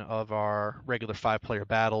version of our regular 5-player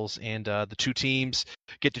battles. And the two teams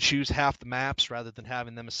get to choose half the maps rather than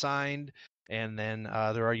having them assigned. And then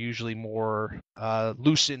there are usually more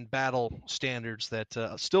loosened battle standards that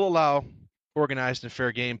still allow organized and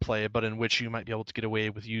fair gameplay, but in which you might be able to get away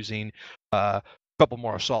with using couple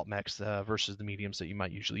more assault mechs versus the mediums that you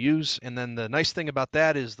might usually use. And then the nice thing about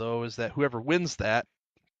that is that whoever wins that,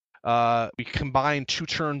 we combine 2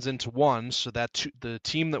 turns into one, so that the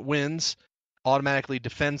team that wins automatically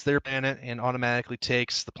defends their planet and automatically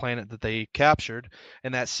takes the planet that they captured,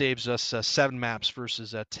 and that saves us 7 maps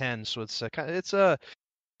versus 10. So it's a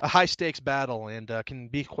high stakes battle and can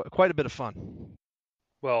be quite a bit of fun.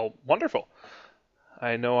 Well, wonderful.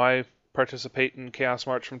 I know I participate in Chaos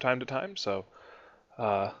March from time to time, so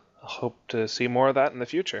I hope to see more of that in the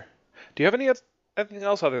future. Do you have anything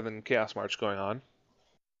else other than Chaos March going on?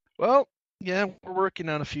 Well, yeah, we're working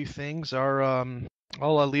on a few things.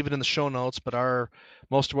 I'll leave it in the show notes, but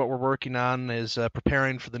most of what we're working on is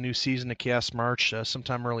preparing for the new season of Chaos March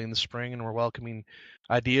sometime early in the spring, and we're welcoming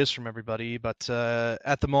ideas from everybody. But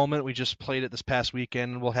at the moment, we just played it this past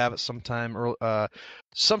weekend, and we'll have it sometime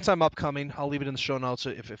upcoming. I'll leave it in the show notes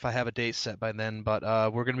if I have a date set by then. But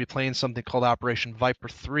we're going to be playing something called Operation Viper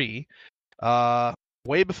 3.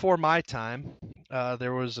 Way before my time,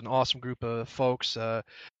 there was an awesome group of folks.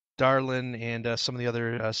 Darlin and some of the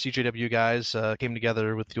other CJW guys came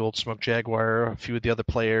together with the old Smoke Jaguar, a few of the other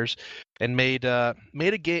players, and made a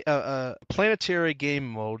planetary game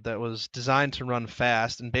mode that was designed to run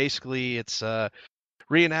fast. And basically, it's a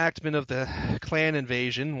reenactment of the clan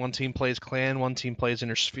invasion. One team plays clan, one team plays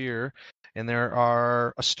Inner Sphere, and there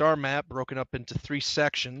are a star map broken up into 3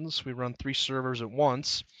 sections. We run 3 servers at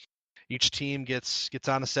once. Each team gets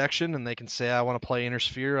on a section, and they can say, I want to play Inner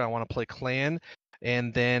Sphere, I want to play clan.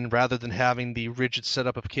 And then rather than having the rigid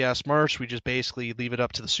setup of Chaos March, we just basically leave it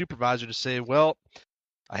up to the supervisor to say, well,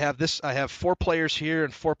 I have 4 players here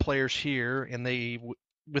and 4 players here, and they,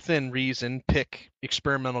 within reason, pick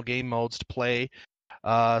experimental game modes to play.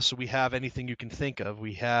 So we have anything you can think of.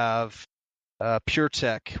 We have Pure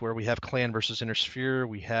Tech, where we have clan versus Inner Sphere.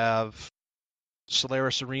 We have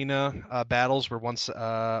Solaris Arena battles where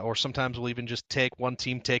or sometimes we'll even just take one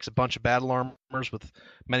team takes a bunch of battle armors with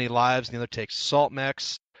many lives and the other takes assault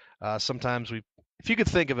mechs. Sometimes if you could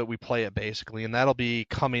think of it, we play it basically, and that'll be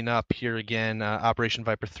coming up here again, Operation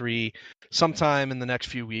Viper 3, sometime in the next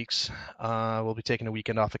few weeks. We'll be taking a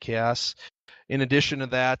weekend off of Chaos. In addition to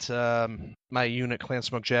that, my unit, Clan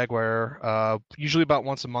Smoke Jaguar, usually about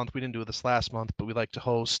once a month, we didn't do it this last month, but we like to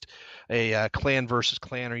host a clan versus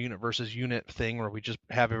clan or unit versus unit thing where we just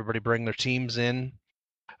have everybody bring their teams in.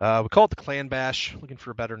 We call it the Clan Bash, looking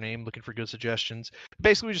for a better name, looking for good suggestions.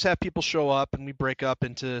 Basically, we just have people show up and we break up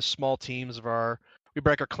into small teams of our we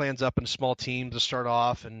break our clans up into small teams to start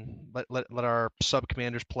off and let our sub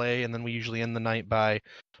commanders play, and then we usually end the night by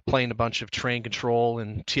playing a bunch of train control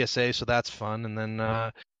and TSA, so that's fun. And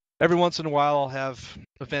then every once in a while I'll have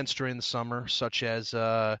events during the summer, such as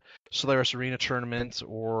Solaris Arena tournament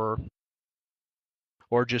or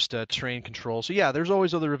just train control. So yeah, there's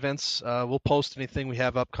always other events. We'll post anything we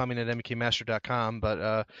have upcoming at mkmaster.com,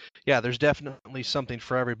 but yeah, there's definitely something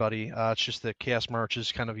for everybody. It's just that Chaos March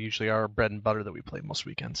is kind of usually our bread and butter that we play most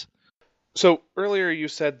weekends. So earlier you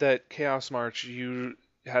said that Chaos March, you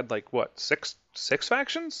had like what, six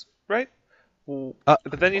factions, right?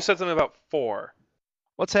 But then you said something about 4.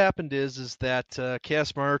 What's happened is that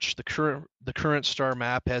Chaos March, the current star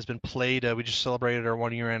map, has been played. We just celebrated our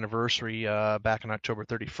 1-year anniversary back on October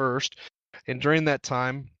 31st, and during that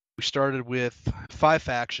time, we started with 5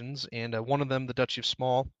 factions, and one of them, the Duchy of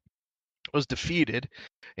Small, was defeated.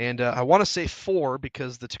 And I want to say 4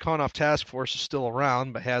 because the Tikhonov Task Force is still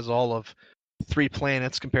around, but has all of 3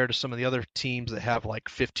 planets compared to some of the other teams that have like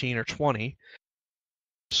 15 or 20.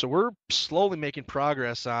 So we're slowly making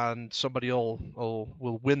progress on somebody will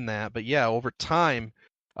win that. But yeah, over time,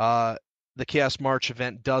 the Chaos March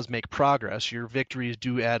event does make progress. Your victories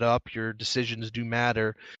do add up, your decisions do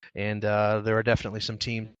matter, and there are definitely some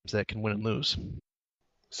teams that can win and lose.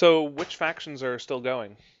 So which factions are still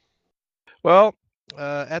going? Well,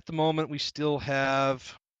 at the moment, we still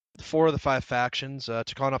have 4 of the 5 factions.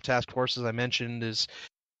 Tikhonov Task Force, as I mentioned, is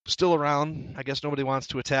still around. I guess nobody wants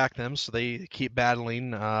to attack them, so they keep battling,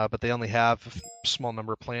 but they only have a small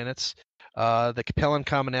number of planets. The Capellan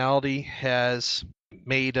Commonality has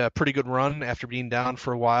made a pretty good run after being down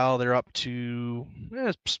for a while. They're up to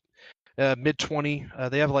mid-20.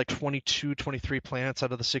 They have like 22, 23 planets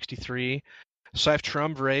out of the 63. Scythe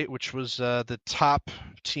Triumvirate, which was the top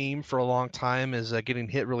team for a long time, is getting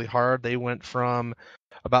hit really hard. They went from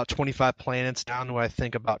about 25 planets down to, I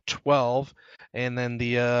think, about 12. And then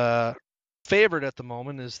the favorite at the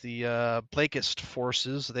moment is the Blakist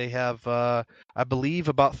forces. They have, I believe,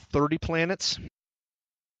 about 30 planets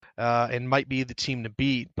and might be the team to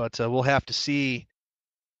beat, but we'll have to see.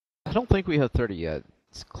 I don't think we have 30 yet.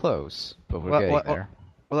 It's close, but we're getting there.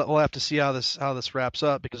 We'll have to see how this wraps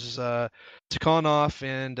up, because Tikhonov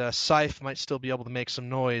and Scythe might still be able to make some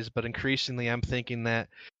noise, but increasingly I'm thinking that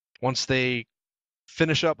once they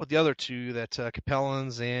finish up with the other 2, that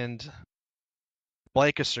Capellans and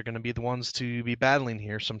Blakist are going to be the ones to be battling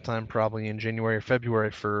here sometime probably in January or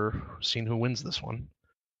February for seeing who wins this one.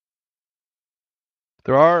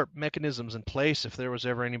 There are mechanisms in place if there was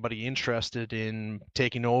ever anybody interested in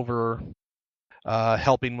taking over,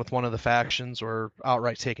 helping with one of the factions, or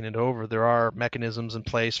outright taking it over. There are mechanisms in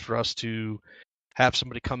place for us to have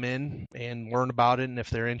somebody come in and learn about it, and if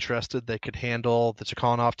they're interested, they could handle the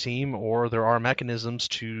Tikhonov team, or there are mechanisms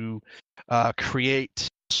to create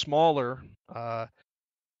smaller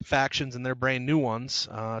factions, and they're brand new ones.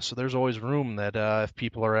 So there's always room that if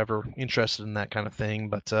people are ever interested in that kind of thing.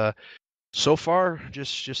 But so far,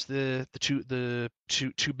 just the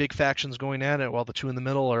two big factions going at it, while the 2 in the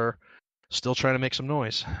middle are still trying to make some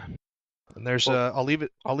noise. And there's I'll leave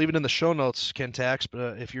it in the show notes, Kentax,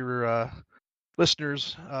 but if your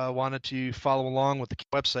listeners wanted to follow along with the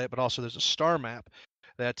website, but also there's a star map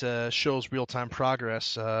that shows real-time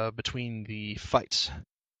progress between the fights.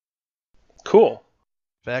 Cool.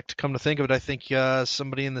 In fact, come to think of it, I think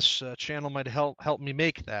somebody in this channel might help me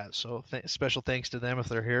make that. So special thanks to them if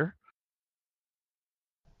they're here.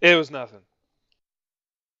 It was nothing.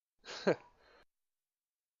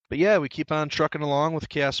 But yeah, we keep on trucking along with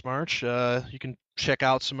Chaos March. You can check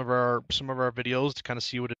out some of our videos to kind of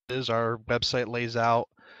see what it is. Our website lays out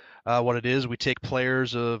what it is. We take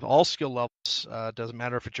players of all skill levels. Doesn't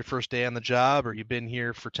matter if it's your first day on the job or you've been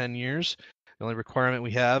here for 10 years. The only requirement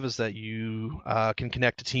we have is that you can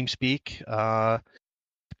connect to TeamSpeak.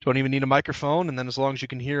 Don't even need a microphone, and then as long as you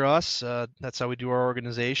can hear us, that's how we do our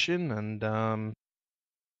organization. And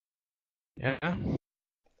yeah.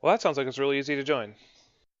 Well, that sounds like it's really easy to join.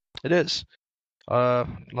 It is. I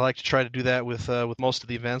like to try to do that with most of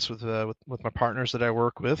the events with my partners that I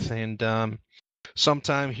work with, and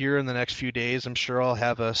sometime here in the next few days, I'm sure I'll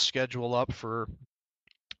have a schedule up for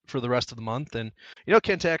the rest of the month. And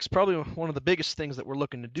Kentax, probably one of the biggest things that we're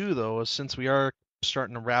looking to do, though, is since we are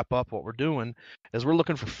starting to wrap up what we're doing, is we're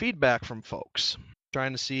looking for feedback from folks,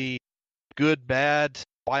 trying to see good, bad,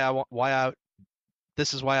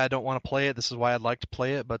 this is why I don't want to play it, this is why I'd like to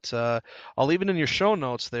play it. But I'll leave it in your show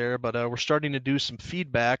notes there, but we're starting to do some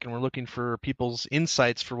feedback, and we're looking for people's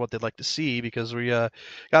insights for what they'd like to see, because we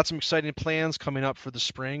got some exciting plans coming up for the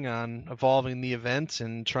spring on evolving the event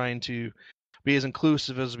and trying to be as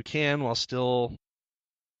inclusive as we can while still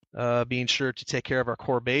being sure to take care of our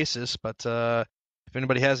core basis. But if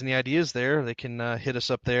anybody has any ideas there, they can hit us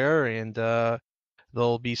up there, and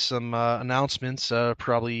there'll be some announcements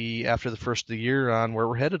probably after the first of the year on where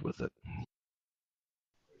we're headed with it.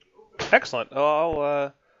 Excellent.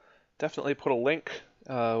 I'll definitely put a link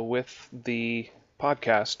with the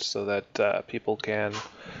podcast so that people can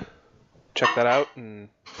check that out and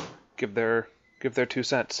give their 2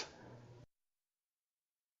 cents.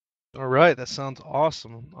 All right, that sounds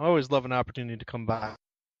awesome. I always love an opportunity to come by.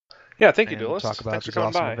 Yeah, thank you, and Duelist. talk about Thanks for these coming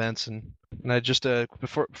awesome by. events, and I just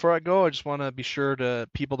before I go, I just want to be sure to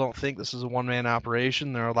people don't think this is a one-man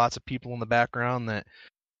operation. There are lots of people in the background that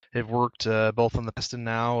have worked both in the past and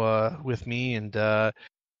now with me, and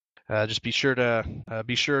just be sure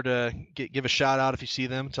to give a shout out if you see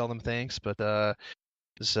them, tell them thanks. But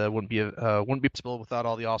this wouldn't be possible without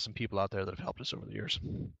all the awesome people out there that have helped us over the years.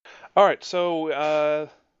 All right, so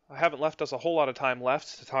I haven't left us a whole lot of time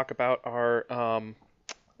left to talk about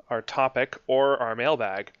our topic or our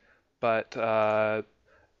mailbag, but the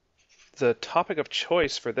topic of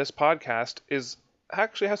choice for this podcast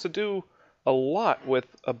actually has to do a lot with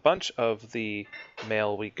a bunch of the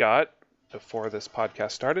mail we got before this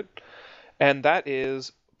podcast started, and that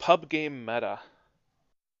is pub game meta.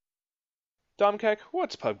 Domkek,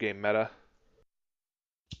 what's pub game meta?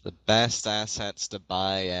 The best assets to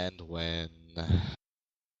buy and win.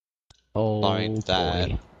 Oh Barring that,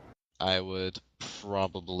 boy. I would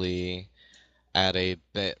probably add a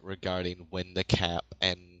bit regarding when to cap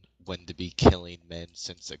and when to be killing men,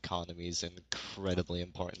 since economy is an incredibly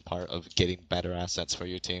important part of getting better assets for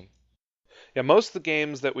your team. Yeah, most of the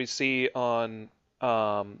games that we see on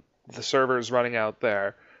the servers running out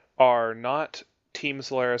there are not Team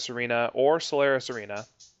Solaris Arena or Solaris Arena,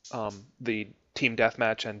 the Team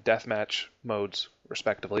Deathmatch and Deathmatch modes,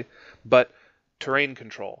 respectively, but terrain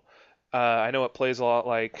control. I know it plays a lot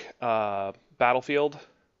like Battlefield,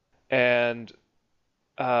 and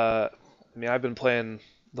I've been playing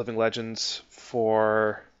Living Legends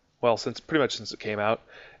for, well, pretty much since it came out,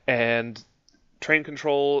 and terrain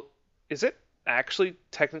control, is it actually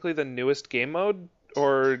technically the newest game mode,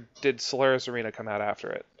 or did Solaris Arena come out after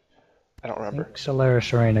it? I don't remember. I think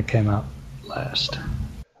Solaris Arena came out last.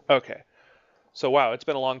 Okay. So wow, it's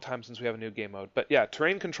been a long time since we have a new game mode. But yeah,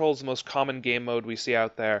 terrain control is the most common game mode we see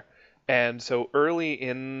out there. And so early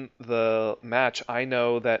in the match, I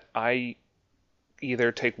know that I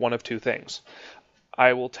either take one of two things.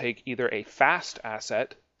 I will take either a fast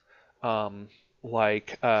asset,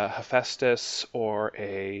 like Hephaestus, or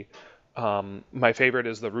my favorite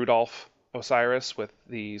is the Rudolph Osiris with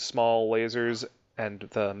the small lasers and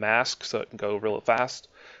the mask, so it can go real fast.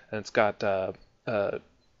 And it's got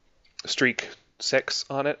Streak 6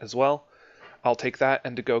 on it as well. I'll take that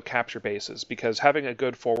and to go capture bases, because having a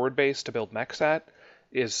good forward base to build mechs at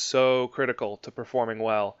is so critical to performing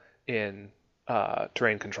well in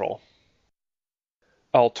terrain control.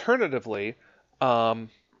 Alternatively,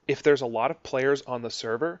 if there's a lot of players on the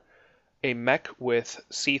server, a mech with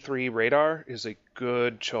C3 radar is a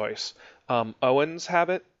good choice. Owens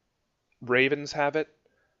have it, Ravens have it.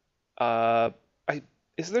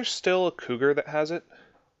 Is there still a Cougar that has it?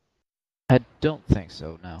 I don't think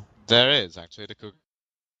so, no. There is actually the Cougar.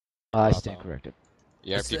 I stand corrected.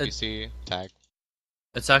 PPC tag.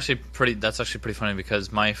 That's actually pretty funny,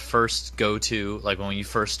 because my first go-to, like when you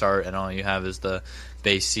first start and all you have is the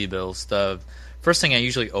base C-bills, the first thing I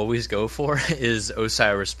usually always go for is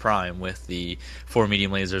Osiris Prime with the 4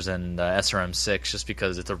 medium lasers and SRM6, just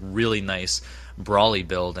because it's a really nice brawly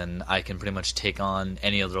build, and I can pretty much take on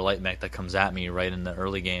any other light mech that comes at me right in the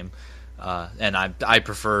early game. And I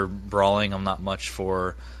prefer brawling. I'm not much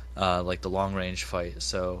for like the long range fight,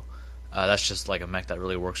 so that's just like a mech that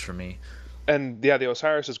really works for me. And yeah, the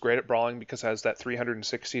Osiris is great at brawling because it has that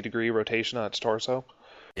 360-degree rotation on its torso.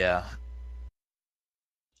 Yeah.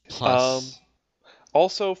 Plus,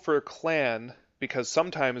 Also for clan, because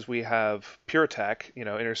sometimes we have pure tech,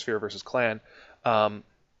 Inner Sphere versus clan,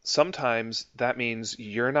 sometimes that means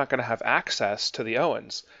you're not going to have access to the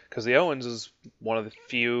Owens, because the Owens is one of the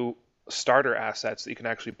few starter assets that you can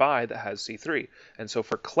actually buy that has C3. And so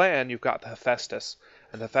for clan, you've got the Hephaestus.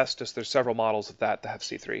 And the Hephaestus, there's several models of that have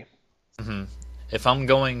C3. Mm-hmm. If I'm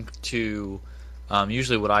going to,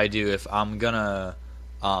 usually what I do, if I'm gonna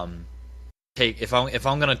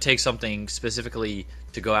take something specifically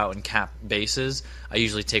to go out and cap bases, I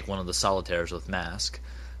usually take one of the solitaires with mask,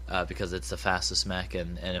 because it's the fastest mech,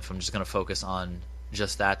 and if I'm just gonna focus on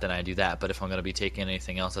just that, then I do that. But if I'm gonna be taking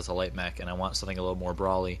anything else that's a light mech and I want something a little more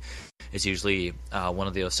brawly, it's usually one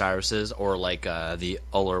of the Osirises, or like the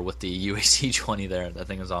Uller with the UAC 20 there. That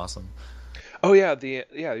thing is awesome. Oh yeah,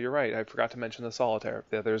 you're right. I forgot to mention the solitaire.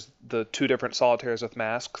 Yeah, there's the two different solitaires with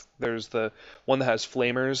masks. There's the one that has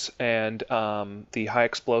flamers and the high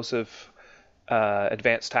explosive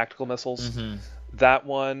advanced tactical missiles. Mm-hmm. That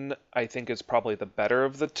one I think is probably the better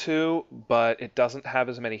of the two, but it doesn't have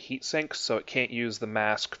as many heat sinks, so it can't use the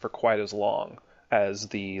mask for quite as long as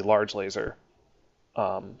the large laser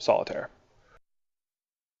solitaire.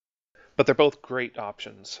 But they're both great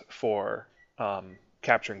options for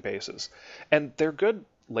capturing bases, and they're good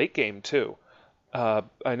late game too.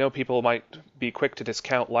 I know people might be quick to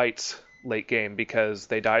discount lights late game because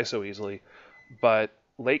they die so easily, but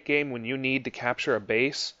late game when you need to capture a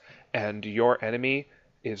base and your enemy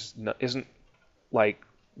isn't like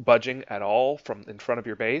budging at all from in front of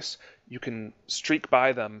your base, you can streak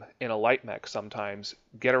by them in a light mech sometimes,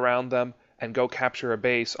 get around them, and go capture a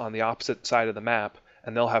base on the opposite side of the map,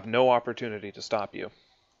 and they'll have no opportunity to stop you.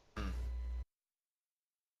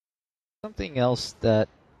 Something else that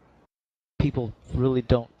people really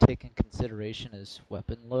don't take in consideration is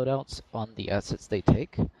weapon loadouts on the assets they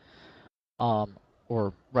take.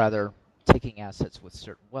 Or rather, taking assets with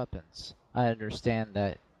certain weapons. I understand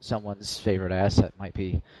that someone's favorite asset might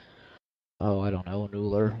be, I don't know, an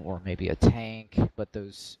Uller or maybe a tank, but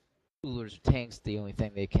those Ullers or tanks, the only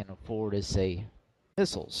thing they can afford is, say,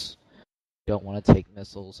 missiles. You don't want to take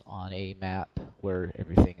missiles on a map where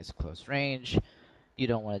everything is close range. You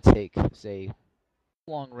don't want to take, say,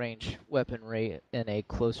 long-range weaponry in a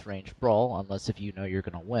close-range brawl, unless if you know you're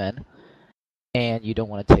going to win. And you don't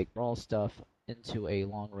want to take brawl stuff into a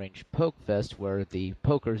long-range poke fest where the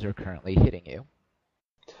pokers are currently hitting you.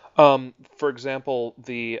 For example,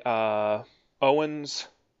 the Owens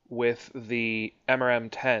with the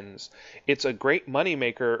MRM-10s. It's a great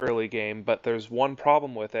moneymaker early game, but there's one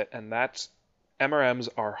problem with it, and that's MRMs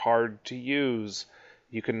are hard to use.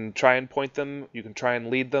 You can try and point them, you can try and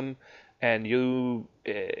lead them, and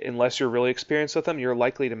unless you're really experienced with them, you're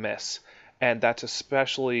likely to miss. And that's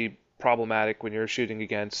especially problematic when you're shooting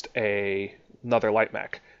against another light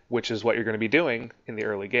mech, which is what you're going to be doing in the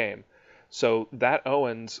early game. So that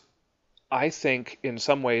Owens, I think in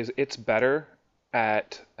some ways it's better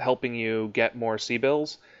at helping you get more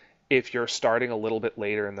C-bills if you're starting a little bit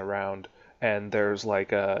later in the round and there's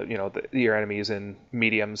like your enemies in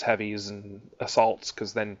mediums, heavies, and assaults,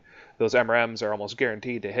 because then those MRMs are almost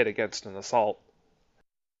guaranteed to hit against an assault.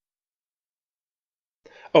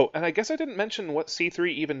 Oh, and I guess I didn't mention what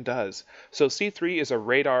C3 even does. So C3 is a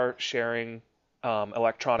radar sharing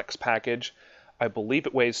electronics package. I believe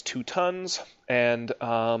it weighs 2 tons, and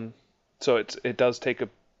so it does take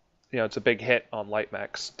it's a big hit on light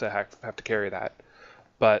mechs to have to carry that.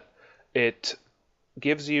 But it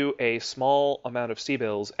gives you a small amount of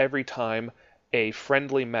C-bills every time a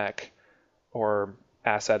friendly mech or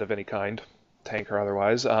asset of any kind, tank or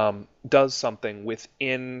otherwise, does something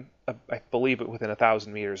within, I believe, within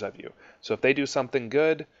 1,000 meters of you. So if they do something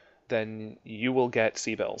good, then you will get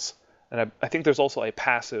C-bills. And I think there's also a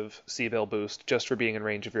passive C-bill boost just for being in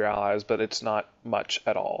range of your allies, but it's not much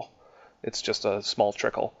at all. It's just a small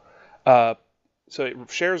trickle. So it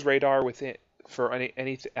shares radar within for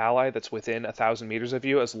any ally that's within 1,000 meters of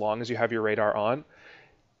you, as long as you have your radar on.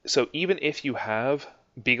 So even if you have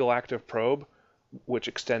Beagle Active Probe, which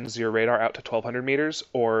extends your radar out to 1,200 meters,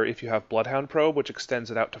 or if you have Bloodhound Probe, which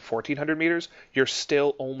extends it out to 1,400 meters, you're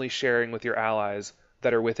still only sharing with your allies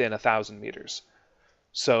that are within 1,000 meters.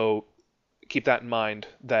 So keep that in mind,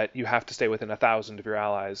 that you have to stay within 1,000 of your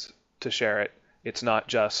allies to share it. It's not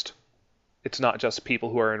just people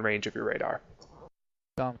who are in range of your radar.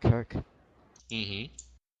 Tom Kirk. Mm-hmm.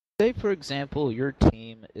 Say, for example, your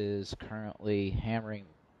team is currently hammering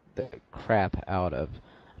the crap out of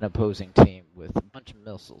an opposing team with a bunch of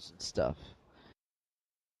missiles and stuff.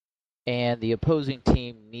 And the opposing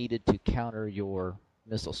team needed to counter your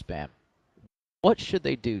missile spam. What should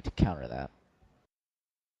they do to counter that?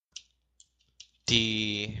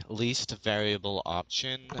 The least variable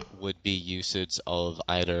option would be usage of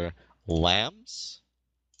either LAMs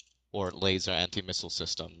or laser anti-missile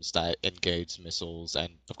systems that engage missiles and,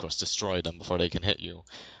 of course, destroy them before they can hit you,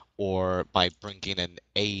 or by bringing an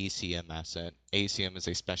AECM asset. AECM is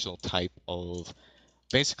a special type of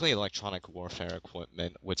basically electronic warfare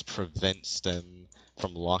equipment which prevents them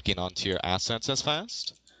from locking onto your assets as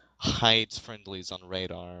fast, hides friendlies on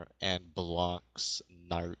radar, and blocks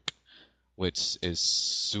NARC, which is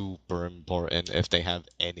super important if they have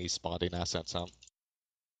any spotting assets out.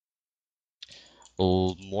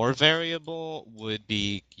 More variable would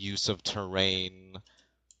be use of terrain,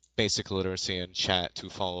 basic literacy in chat to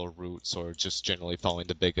follow routes, or just generally following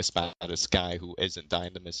the biggest, baddest guy who isn't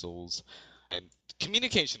dying to missiles. And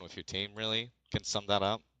communication with your team, really, can sum that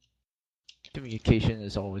up. Communication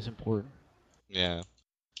is always important. Yeah.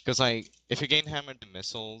 Because, like, if you gain hammered to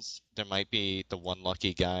missiles, there might be the one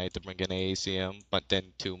lucky guy to bring in AACM, but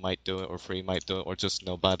then two might do it, or three might do it, or just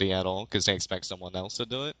nobody at all, because they expect someone else to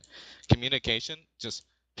do it. Communication, just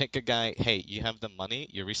pick a guy, hey, you have the money,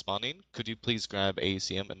 you're respawning, could you please grab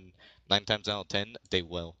AACM? And 9 times out of 10, they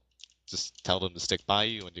will. Just tell them to stick by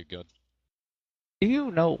you, and you're good. Do you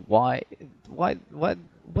know what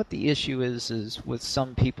the issue is with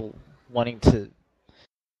some people wanting to?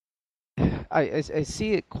 I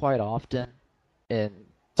see it quite often in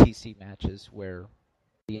TC matches where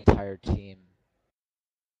the entire team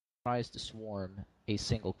tries to swarm a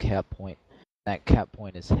single cap point. That cap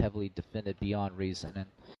point is heavily defended beyond reason, and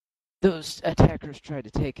those attackers try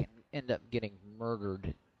to take and end up getting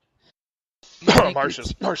murdered.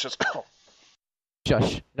 Martians.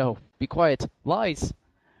 Shush! No, be quiet. Lies.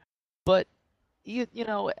 But you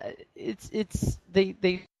know, it's they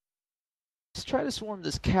just try to swarm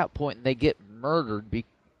this cap point and they get murdered.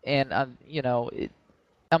 And I'm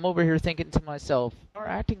I'm over here thinking to myself, they're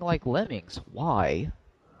acting like lemmings. Why?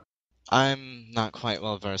 I'm not quite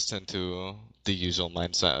well versed into the usual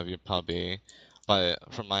mindset of your puppy, but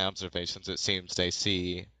from my observations, it seems they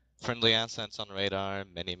see friendly assets on radar,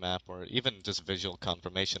 minimap, or even just visual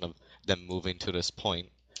confirmation of them moving to this point.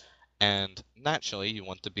 And naturally, you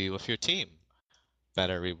want to be with your team.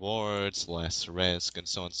 Better rewards, less risk, and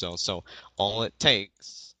so on so. So all it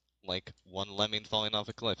takes, like one lemming falling off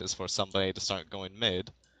a cliff, is for somebody to start going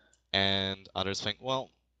mid, and others think, well,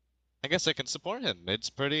 I guess I can support him. Mid's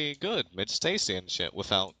pretty good. Mid's tasty and shit,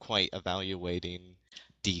 without quite evaluating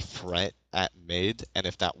the threat at mid and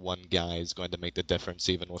if that one guy is going to make the difference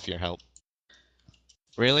even with your help.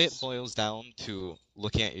 Really, it boils down to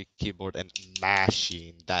looking at your keyboard and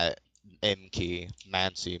mashing that M key,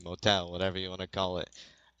 Mancy, Motel, whatever you want to call it,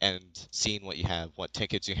 and seeing what you have, what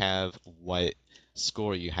tickets you have, what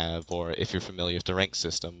score you have, or if you're familiar with the rank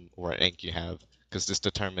system, what rank you have, because this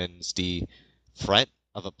determines the threat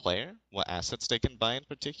of a player, what assets they can buy in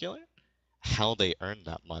particular, how they earn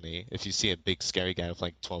that money. If you see a big scary guy with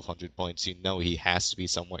like 1,200 points, you know he has to be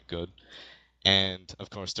somewhat good. And of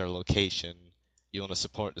course, their location. You want to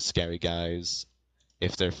support the scary guys.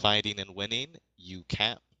 If they're fighting and winning, you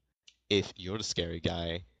cap. If you're the scary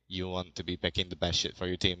guy, you want to be picking the best shit for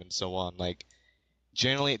your team and so on. Like,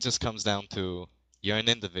 generally, it just comes down to you're an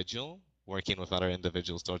individual working with other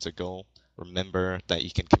individuals towards a goal. Remember that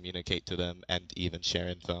you can communicate to them and even share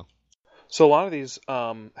info. So a lot of these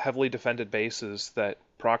heavily defended bases that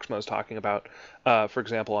Proxima is talking about, for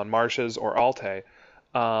example, on Marshes or Alte,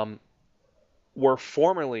 were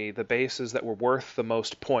formerly the bases that were worth the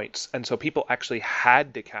most points, and so people actually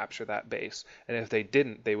had to capture that base, and if they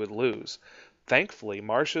didn't, they would lose. Thankfully,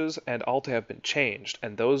 Marshes and Alte have been changed,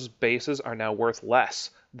 and those bases are now worth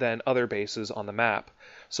less than other bases on the map.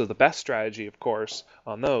 So the best strategy, of course,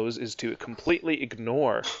 on those is to completely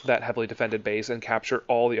ignore that heavily defended base and capture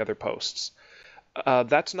all the other posts.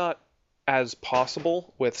 That's not as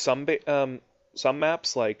possible with some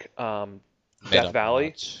maps like Death Valley.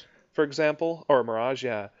 Mirage. For example, or Mirage,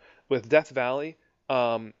 yeah. With Death Valley,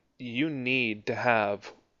 you need to have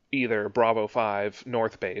either Bravo 5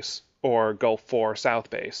 North Base or Gulf 4 South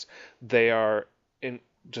Base. They are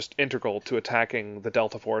just integral to attacking the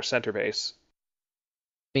Delta 4 Center Base.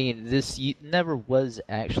 I mean, this never was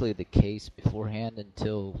actually the case beforehand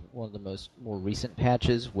until one of the more recent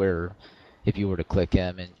patches where if you were to click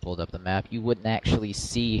M and pulled up the map, you wouldn't actually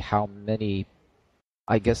see how many,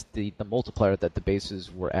 I guess, the multiplier that the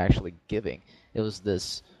bases were actually giving. It was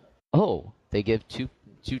this, oh, they give two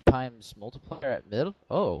times multiplier at mid?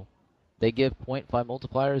 Oh. They give 0.5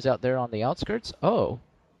 multipliers out there on the outskirts? Oh.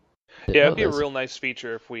 Yeah, it'd be a real nice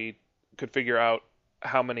feature if we could figure out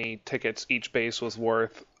how many tickets each base was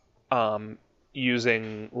worth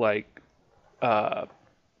using, like,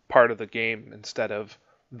 part of the game instead of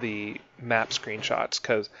the map screenshots,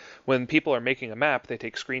 because when people are making a map, they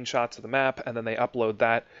take screenshots of the map and then they upload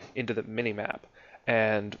that into the minimap.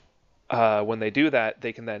 And when they do that,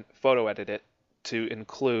 they can then photo edit it to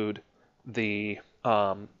include the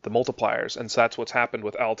multipliers. And so that's what's happened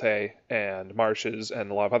with Alte and Marshes and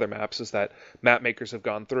a lot of other maps, is that map makers have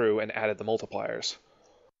gone through and added the multipliers.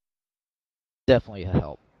 Definitely a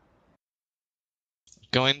help.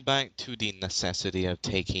 Going back to the necessity of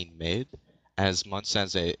taking mid, as much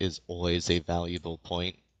as it is always a valuable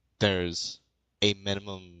point, there's a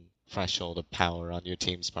minimum threshold of power on your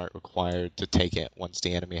team's part required to take it once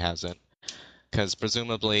the enemy has it. Because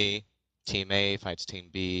presumably, Team A fights Team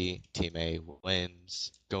B, Team A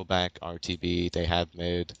wins, go back RTB, they have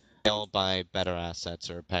mid, they all buy better assets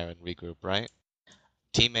or repair and regroup, right?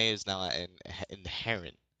 Team A is now at an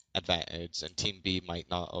inherent advantage, and Team B might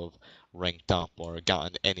not have ranked up or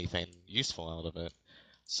gotten anything useful out of it.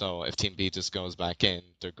 So if Team B just goes back in,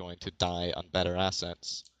 they're going to die on better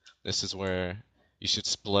assets. This is where you should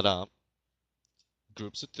split up,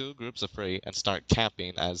 groups of 2, groups of 3, and start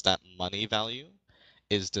capping, as that money value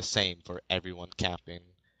is the same for everyone capping.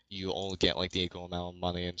 You all get like the equal amount of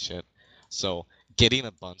money and shit. So getting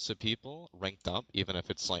a bunch of people ranked up, even if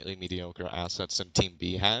it's slightly mediocre assets than Team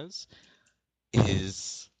B has,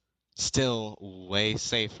 is still way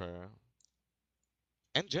safer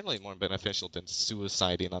and generally more beneficial than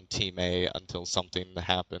suiciding on Team A until something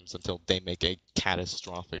happens, until they make a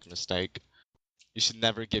catastrophic mistake. You should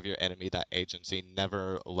never give your enemy that agency.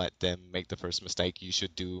 Never let them make the first mistake. You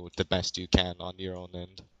should do the best you can on your own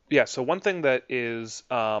end. Yeah, so one thing that is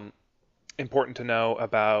important to know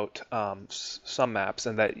about some maps,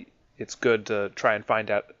 and that it's good to try and find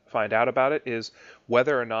out about it, is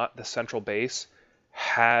whether or not the central base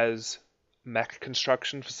has mech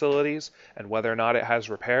construction facilities, and whether or not it has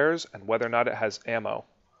repairs, and whether or not it has ammo.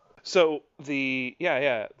 So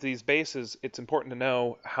these bases, it's important to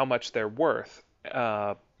know how much they're worth,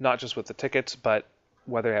 not just with the tickets, but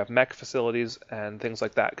whether they have mech facilities and things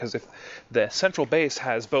like that. Because if the central base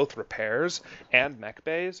has both repairs and mech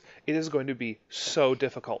bays, it is going to be so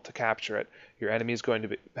difficult to capture it. Your enemy is going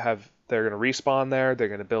to they're going to respawn there. They're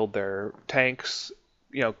going to build their tanks,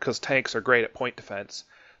 because tanks are great at point defense.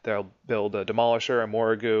 They'll build a Demolisher, a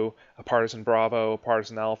Morrigu, a Partisan Bravo, a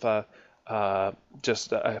Partisan Alpha,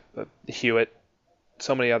 just a Hewitt.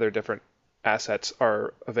 So many other different assets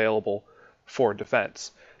are available for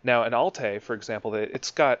defense. Now, in Alte, for example, it's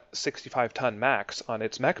got 65-ton max on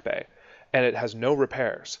its mech bay, and it has no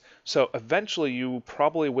repairs. So eventually you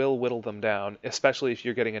probably will whittle them down, especially if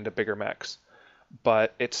you're getting into bigger mechs.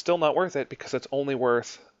 But it's still not worth it, because it's only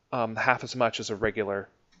worth half as much as a regular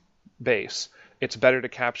base. It's better to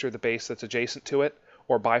capture the base that's adjacent to it,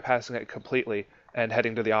 or bypassing it completely and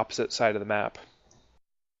heading to the opposite side of the map.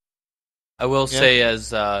 I will say,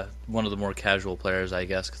 as one of the more casual players, I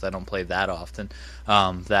guess, because I don't play that often,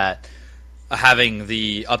 that having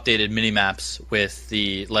the updated mini-maps with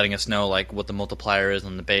the letting us know like what the multiplier is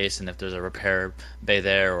on the base, and if there's a repair bay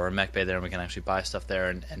there or a mech bay there, and we can actually buy stuff there,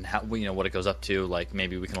 and how, what it goes up to. Like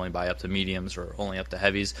maybe we can only buy up to mediums or only up to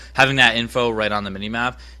heavies. Having that info right on the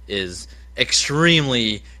mini-map is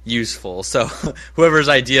extremely useful. So whoever's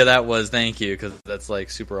idea that was, thank you, because that's like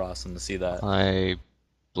super awesome to see that. I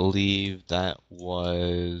believe that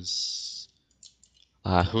was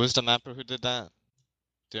who was the mapper who did that?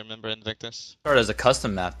 Do you remember, Invictus? Started as a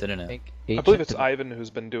custom map, didn't it? I believe it's Ivan who's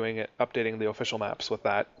been doing it, updating the official maps with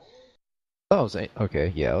that. Oh,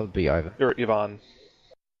 okay, yeah, it would be Ivan. Or Yvonne.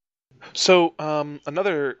 So,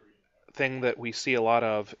 another thing that we see a lot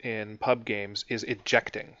of in pub games is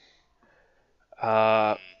ejecting.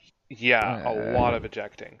 A lot of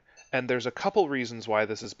ejecting. And there's a couple reasons why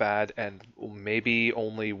this is bad, and maybe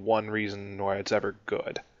only one reason why it's ever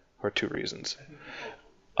good, or two reasons.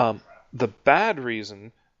 The bad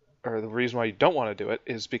reason, or the reason why you don't want to do it,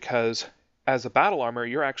 is because as a battle armor,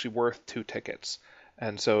 you're actually worth 2 tickets.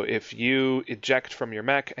 And so if you eject from your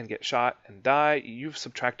mech and get shot and die, you've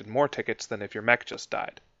subtracted more tickets than if your mech just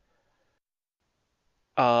died.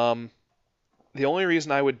 The only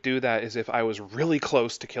reason I would do that is if I was really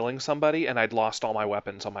close to killing somebody and I'd lost all my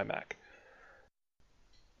weapons on my mech.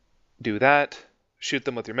 Do that, shoot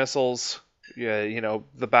them with your missiles. Yeah,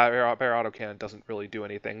 the Bear autocannon doesn't really do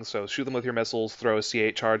anything, so shoot them with your missiles, throw a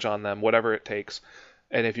C8 charge on them, whatever it takes.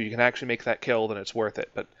 And if you can actually make that kill, then it's worth it.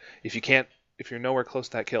 But if you can't, if you're nowhere close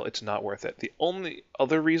to that kill, it's not worth it. The only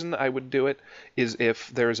other reason I would do it is if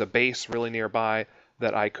there's a base really nearby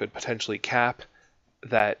that I could potentially cap,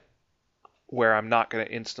 where I'm not going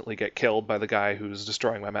to instantly get killed by the guy who's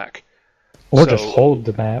destroying my mech. Or just hold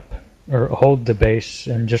the map, or hold the base,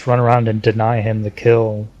 and just run around and deny him the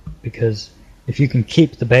kill, because if you can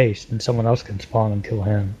keep the base, then someone else can spawn and kill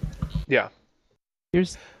him. Yeah.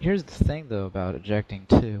 Here's the thing, though, about ejecting,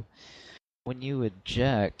 too. When you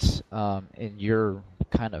eject, and you're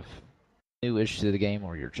kind of newish to the game,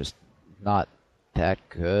 or you're just not that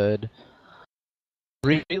good,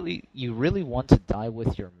 you really want to die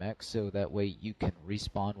with your mech, so that way you can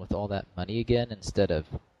respawn with all that money again, instead of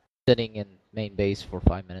sitting in main base for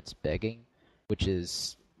 5 minutes begging, which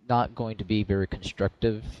is not going to be very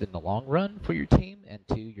constructive in the long run for your team, and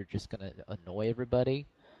 2, you're just going to annoy everybody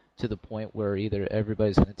to the point where either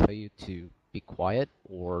everybody's going to tell you to be quiet,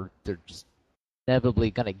 or they're just inevitably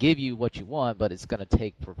going to give you what you want, but it's going to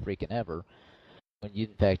take for freaking ever, when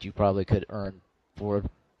in fact you probably could earn 4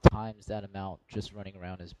 times that amount just running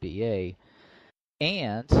around as BA.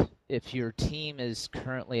 And if your team is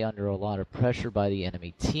currently under a lot of pressure by the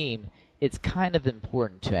enemy team, it's kind of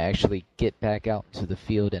important to actually get back out into the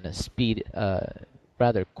field in a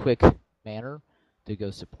rather quick manner to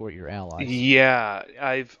go support your allies. Yeah,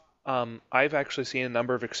 I've actually seen a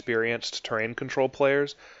number of experienced terrain control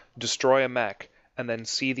players destroy a mech and then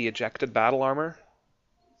see the ejected battle armor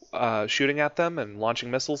shooting at them and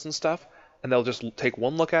launching missiles and stuff, and they'll just take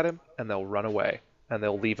one look at him and they'll run away and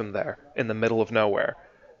they'll leave him there in the middle of nowhere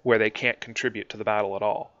where they can't contribute to the battle at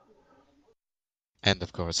all. And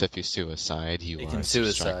of course, if you suicide, you are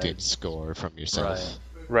subtracting score from yourself.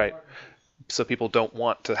 Right. So people don't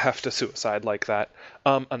want to have to suicide like that.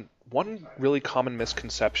 And one really common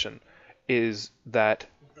misconception is that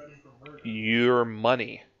your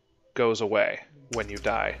money goes away when you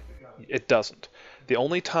die. It doesn't. The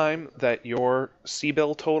only time that your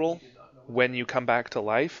C-bill total when you come back to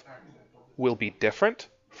life will be different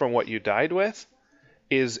from what you died with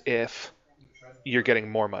is if you're getting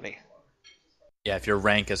more money. Yeah, if your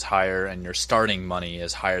rank is higher and your starting money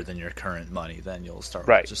is higher than your current money, then you'll start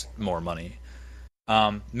with just more money.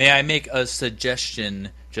 May I make a suggestion,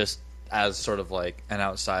 just as sort of like an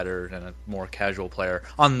outsider and a more casual player,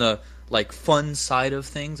 on the like fun side of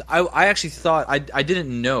things? I actually thought I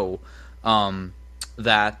didn't know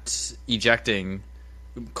that ejecting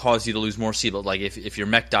caused you to lose more C-bill. Like if your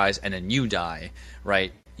mech dies and then you die,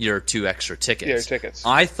 right? You're 2 extra tickets. Yeah, tickets.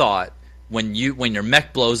 I thought when your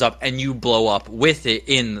mech blows up and you blow up with it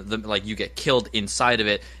in the, like, you get killed inside of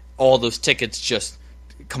it, all those tickets just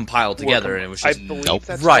compiled together, and it was just I believe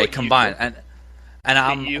that's right what combined. And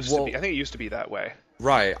I think it used to be that way.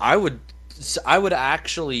 Right. I would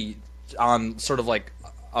actually, on sort of like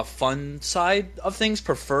a fun side of things,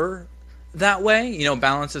 prefer that way. You know,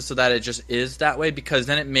 balance it so that it just is that way, because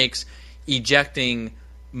then it makes ejecting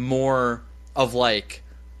more of like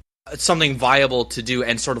something viable to do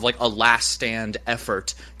and sort of like a last stand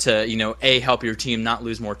effort to, you know, A, help your team not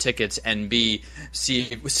lose more tickets, and B,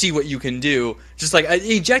 see what you can do. Just like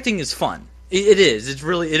ejecting is fun. It is. It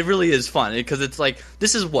really is fun, because it's like,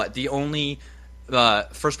 this is what the only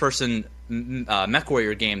first person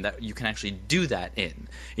MechWarrior game that you can actually do that in,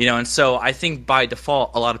 you know. And so I think by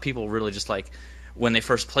default a lot of people really just like, when they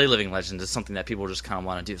first play Living Legends, it's something that people just kind of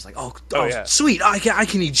want to do. It's like, oh yeah, sweet, I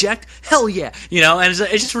can eject, hell yeah, you know. And it's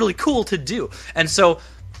just really cool to do. And so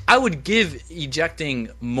I would give ejecting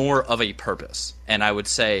more of a purpose, and I would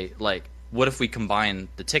say, like, what if we combine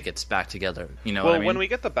the tickets back together? You know what I mean? When we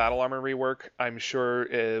get the battle armor rework, I'm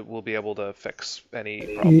sure we'll be able to fix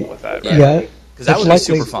any problem with that. Right? Yeah, because that would be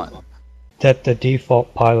super fun. That the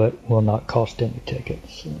default pilot will not cost any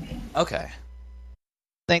tickets. Okay.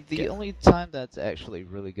 I think the only time that's actually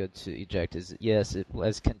really good to eject is, yes,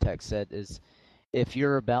 as Kentex said, is if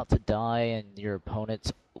you're about to die and your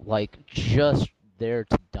opponent's like just there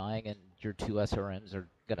to dying and your 2 SRMs are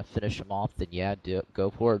gonna finish them off, then yeah, go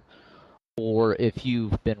for it. Or if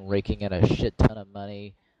you've been raking in a shit ton of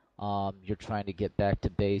money, you're trying to get back to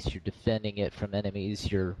base, you're defending it from enemies,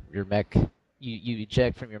 your mech, you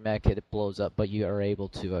eject from your mech, it blows up, but you are able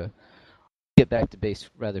to get back to base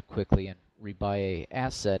rather quickly and rebuy a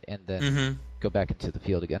asset and then go back into the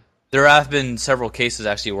field again. There have been several cases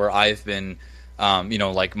actually where I've been, you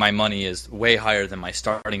know, like my money is way higher than my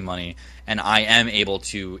starting money, and I am able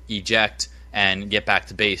to eject and get back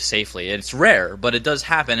to base safely. It's rare, but it does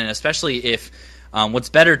happen, and especially if what's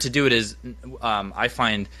better to do it is, I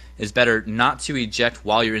find, is better not to eject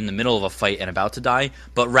while you're in the middle of a fight and about to die,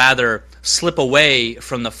 but rather slip away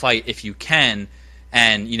from the fight if you can,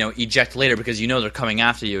 and, you know, eject later, because you know they're coming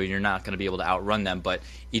after you and you're not going to be able to outrun them. But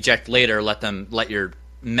eject later, let your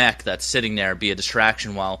mech that's sitting there be a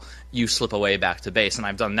distraction while you slip away back to base, and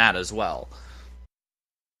I've done that as well.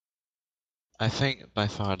 I think by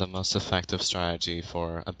far the most effective strategy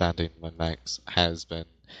for abandoning my mechs has been,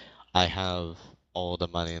 I have all the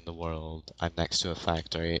money in the world, I'm next to a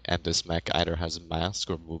factory, and this mech either has a mask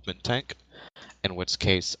or movement tank, in which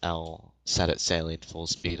case I'll set it sailing full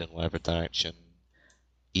speed in whatever direction,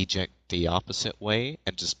 eject the opposite way,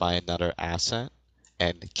 and just buy another asset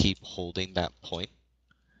and keep holding that point.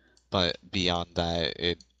 But beyond that,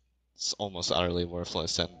 it's almost utterly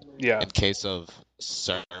worthless. And in case of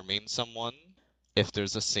serming someone, if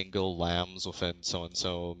there's a single lambs within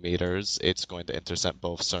so-and-so meters, it's going to intercept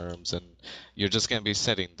both serms, and you're just going to be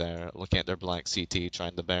sitting there looking at their black CT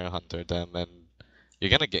trying to bear hunter them, and you're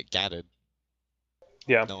going to get gatted.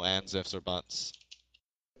 Yeah. No ands, ifs, or buts.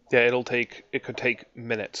 Yeah, it could take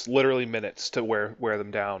minutes, literally minutes, to wear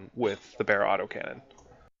them down with the bear autocannon.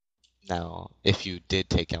 Now, if you did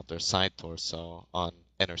take out their side torso on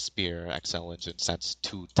Inner Spear, XL Engine sends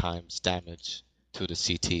 2 times damage to the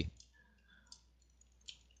CT.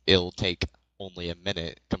 it'll take only a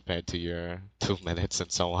minute compared to your 2 minutes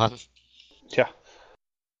and so on. Yeah.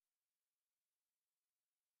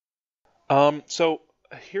 So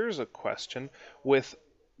here's a question. With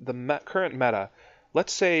the current meta,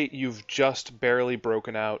 let's say you've just barely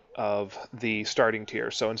broken out of the starting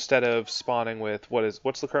tier. So instead of spawning with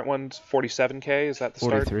what's the current one? 47k? Is that the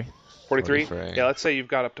start? 43. 43? 43. Yeah, let's say you've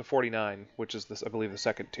got up to 49, which is this, I believe, the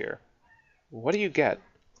second tier. What do you get?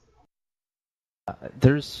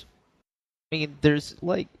 There's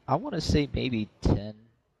like, I want to say maybe 10,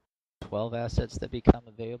 12 assets that become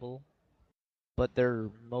available, but they're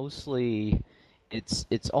mostly, it's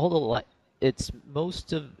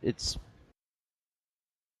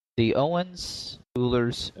the Owens,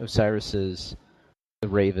 Rulers, Osiris's, the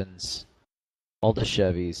Ravens, all the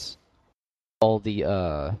Chevys, all the,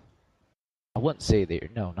 I wouldn't say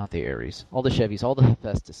not the Ares, all the Chevys, all the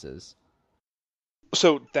Hephaestuses.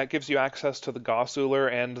 So that gives you access to the Goss Uller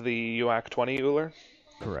and the UAC 20 Uller?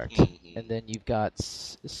 Correct. Mhm. And then you've got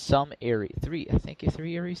some Ares, three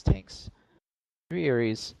Ares tanks. 3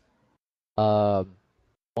 Ares,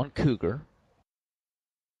 1 Cougar.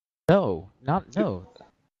 No.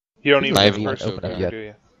 You don't even Cougars get aren't the even first open up Cougar, yet. do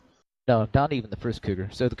you? No, not even the first Cougar.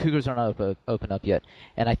 So the Cougars are not open up yet.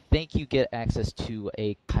 And I think you get access to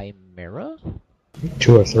a Chimera?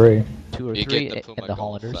 2 or 3. 2 or You 3, get the Puma and the Golf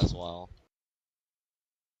Hollanders. as well.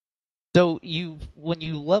 So when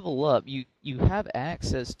you level up, you have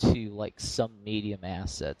access to like some medium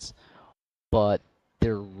assets, but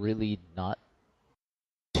they're really not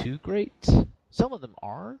too great. Some of them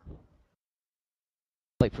are.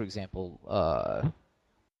 Like for example,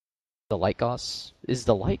 the Light Goss. Is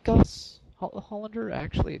the Light Goss Hollander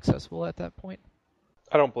actually accessible at that point?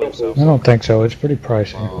 I don't believe so. I don't think so. It's pretty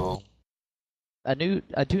pricey. Oh. I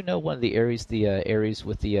do know one of the Ares, Ares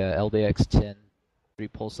with the LBX-10 3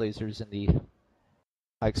 pulse lasers and the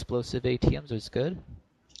high explosive ATMs is good.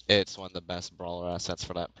 It's one of the best brawler assets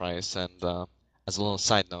for that price, and as a little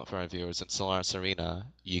side note for our viewers, in Solaris Arena,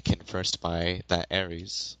 you can first buy that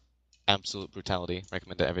Ares. Absolute brutality.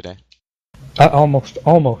 Recommend it every day. I almost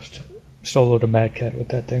soloed a Mad Cat with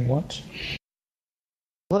that thing once.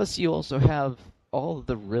 Plus, you also have all of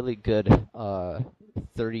the really good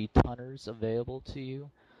 30-tonners available to you.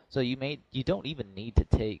 So you don't even need to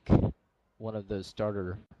take one of those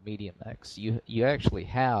starter medium mechs. You actually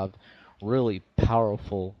have really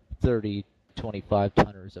powerful 30,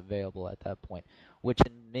 25-tonners available at that point, which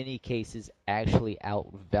in many cases actually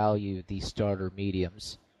outvalue the starter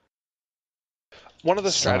mediums. One of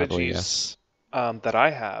the Sadly, strategies yes. that I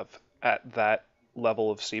have at that level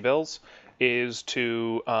of C-Bills is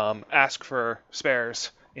to ask for spares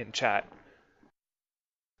in chat.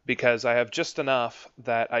 Because I have just enough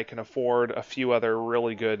that I can afford a few other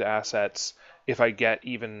really good assets if I get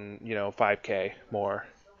even, 5k more.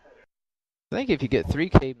 I think if you get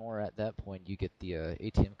 3k more at that point, you get the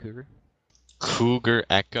ATM Cougar. Cougar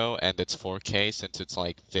Echo, and it's 4K since it's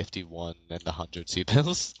like 51 and 100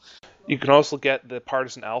 C-bills. You can also get the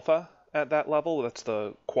Partisan Alpha at that level. That's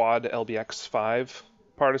the quad LBX-5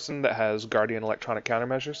 Partisan that has Guardian electronic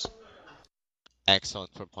countermeasures.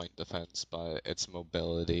 Excellent for point defense, but its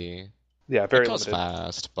mobility. Yeah, very it goes limited.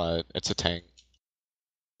 fast, but it's a tank.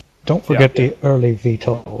 Don't forget the early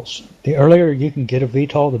VTOLs. The earlier you can get a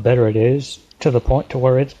VTOL, the better it is, to the point to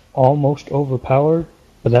where it's almost overpowered,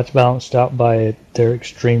 but that's balanced out by their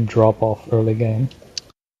extreme drop-off early game.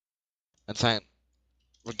 In fact,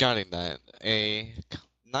 regarding that, a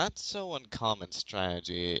not so uncommon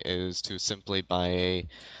strategy is to simply buy a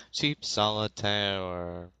cheap Solitaire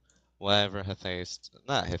or whatever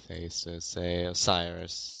not Hephaestus, say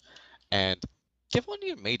Osiris, and give one of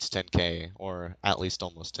your mates 10k, or at least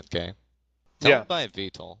almost 10k. Tell them to buy a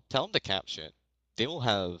VTOL. Tell them to capture it. They will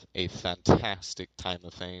have a fantastic time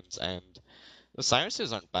of Thanes, and the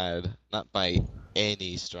Osiris's aren't bad, not by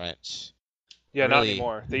any stretch. Yeah, really, not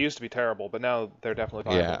anymore. They used to be terrible, but now they're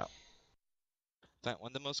definitely viable. Yeah. In fact,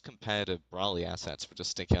 one of the most competitive Brawly assets for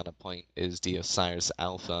just sticking on a point is the Osiris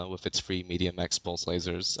Alpha with its free medium X pulse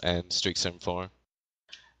lasers and Streak Serum 4.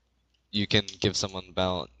 You can give someone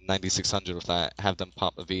about 9600 with that, have them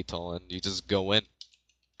pop a VTOL, and you just go in.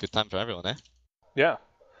 Good time for everyone, eh? Yeah.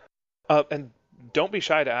 And don't be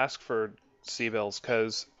shy to ask for C-Bills,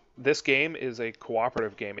 because this game is a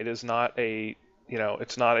cooperative game. It is not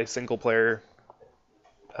it's not a single player,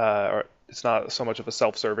 or it's not so much of a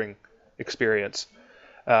self-serving experience.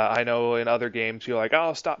 I know in other games you're like,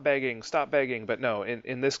 oh, stop begging, but no,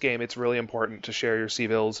 in this game it's really important to share your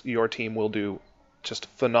C-Bills. Your team will do just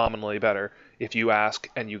phenomenally better if you ask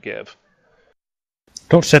and you give.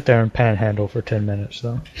 Don't sit there and panhandle for 10 minutes,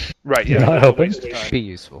 though. Right, You're yeah. not helping. Be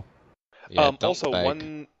useful. Yeah, don't Also, beg.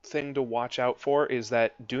 one thing to watch out for is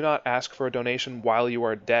that do not ask for a donation while you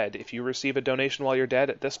are dead. If you receive a donation while you're dead,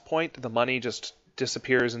 at this point, the money just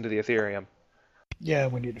disappears into the Ethereum. Yeah,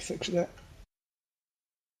 we need to fix that.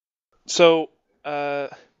 So,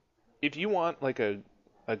 if you want like a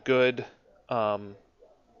good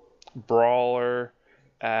brawler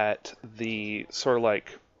at the sort of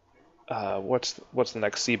like what's the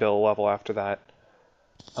next C-bill level after that?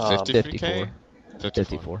 53K?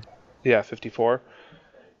 54. Yeah, 54.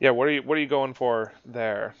 Yeah, what are you going for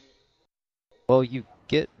there? Well, you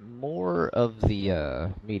get more of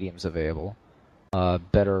the mediums available.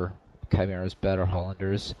 Better Chimeras, better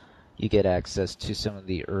Hollanders. You get access to some of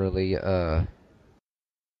the early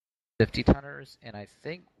 50-tonners, and I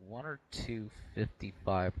think 1 or 2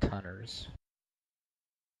 55-tonners.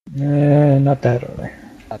 Not that early.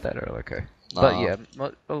 Not that early, okay. But yeah,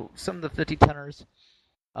 some of the 50-tonners,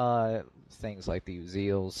 things like the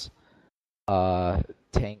Uziels,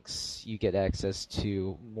 tanks, you get access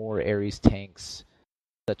to more Ares tanks,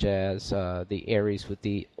 such as the Ares with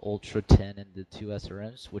the Ultra 10 and the 2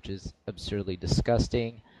 SRMs, which is absurdly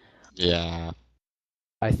disgusting. Yeah.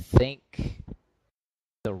 I think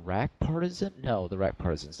the Rack Partisan? No, the Rack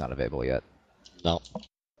Partisan's not available yet. No.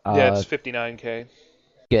 Yeah, it's 59K.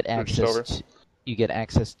 You get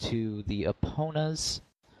access to the Eponas.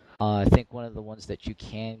 I think one of the ones that you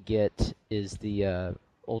can get is the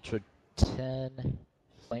Ultra 10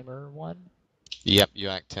 Flamer one. Yep,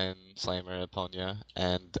 UAC 10, Slammer, Eponia,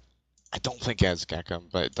 and I don't think it has Gecko,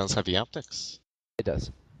 but it does have the optics. It does.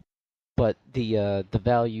 But the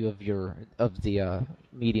value of the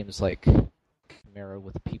mediums like Chimera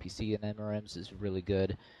with PPC and MRMs is really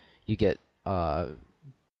good. You get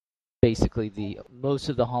basically most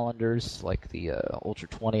of the Hollanders, like the Ultra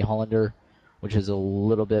 20 Hollander, which is a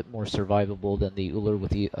little bit more survivable than the Uller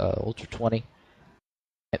with the Ultra 20.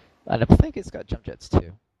 And I think it's got jump jets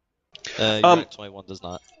too. UAC 21 does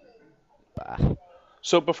not. Bah.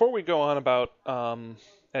 So before we go on about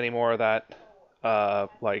any more of that,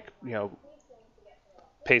 like, you know,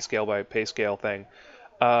 pay scale by pay scale thing,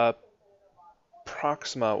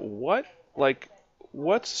 Proxima,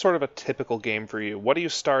 what's sort of a typical game for you? What do you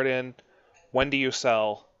start in? When do you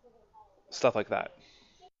sell? Stuff like that.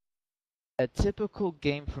 A typical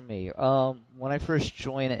game for me. When I first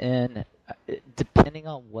join in, depending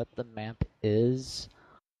on what the map is,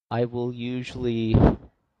 I will usually,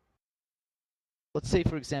 let's say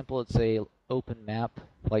for example, it's a open map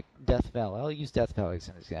like Death Valley. I'll use Death Valley as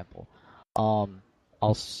an example.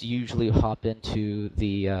 I'll usually hop into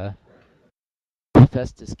the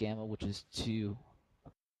Festus Gamma, which is 2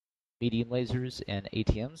 medium lasers and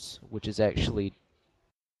ATMs, which is actually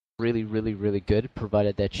really, really, really good,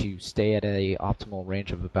 provided that you stay at a optimal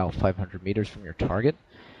range of about 500 meters from your target.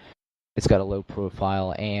 It's got a low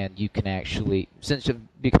profile, and you can actually,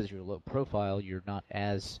 because you're low profile, you're not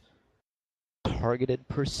as targeted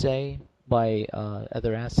per se by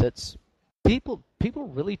other assets. People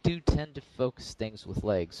really do tend to focus things with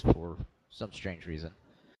legs for some strange reason.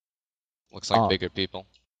 Looks like bigger people.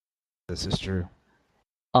 This is true.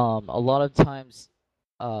 A lot of times,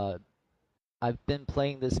 I've been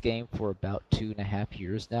playing this game for about 2.5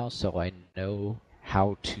 years now, so I know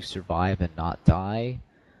how to survive and not die.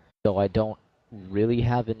 So I don't really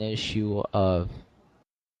have an issue of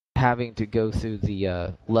having to go through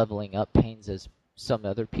the leveling up pains as some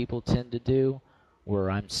other people tend to do,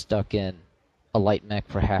 where I'm stuck in a light mech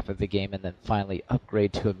for half of the game and then finally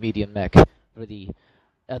upgrade to a medium mech for the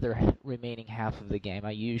other remaining half of the game.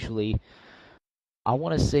 I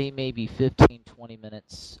want to say maybe 15-20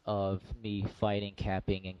 minutes of me fighting,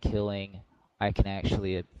 capping, and killing. I can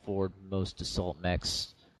actually afford most assault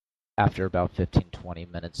mechs after about 15-20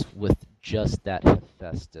 minutes with just that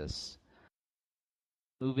Hephaestus.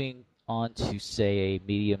 Moving on to, say, a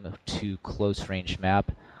medium to close range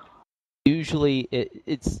map, usually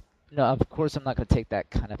it's... No, of course I'm not going to take that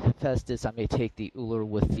kind of Hephaestus. I may take the Uller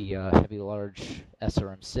with the heavy large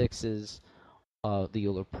SRM6s. The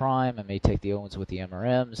Uller Prime, I may take the Owens with the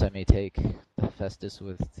MRMs, I may take the Festus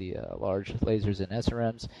with the large lasers and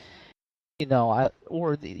SRMs,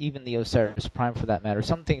 even the Osiris Prime for that matter,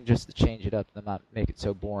 something just to change it up and not make it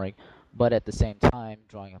so boring. But at the same time,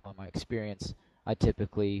 drawing up on my experience, I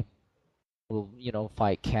typically will,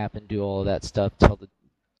 fight cap and do all of that stuff,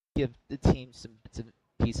 give the team some bits and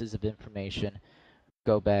pieces of information,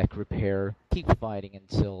 go back, repair, keep fighting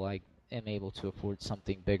until I am able to afford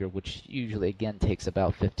something bigger, which usually again takes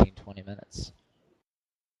about 15-20 minutes.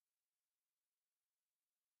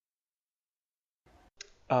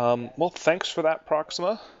 Well, thanks for that,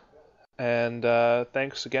 Proxima, and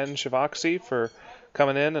thanks again, Shivoxy, for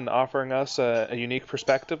coming in and offering us a unique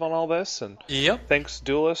perspective on all this. And Yep. thanks,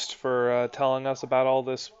 Duelist, for telling us about all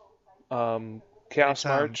this Chaos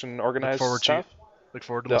Anytime. March and organized forward to- stuff. Look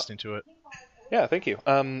forward to Yeah. listening to it. Yeah, thank you.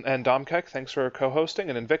 And Domkek, thanks for co-hosting,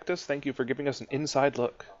 and Invictus, thank you for giving us an inside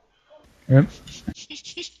look. Yep.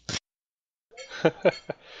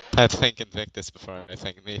 I thank Invictus before I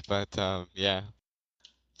thank me, but yeah.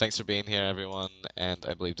 Thanks for being here, everyone, and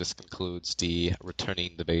I believe this concludes the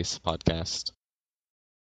Returning the Base podcast.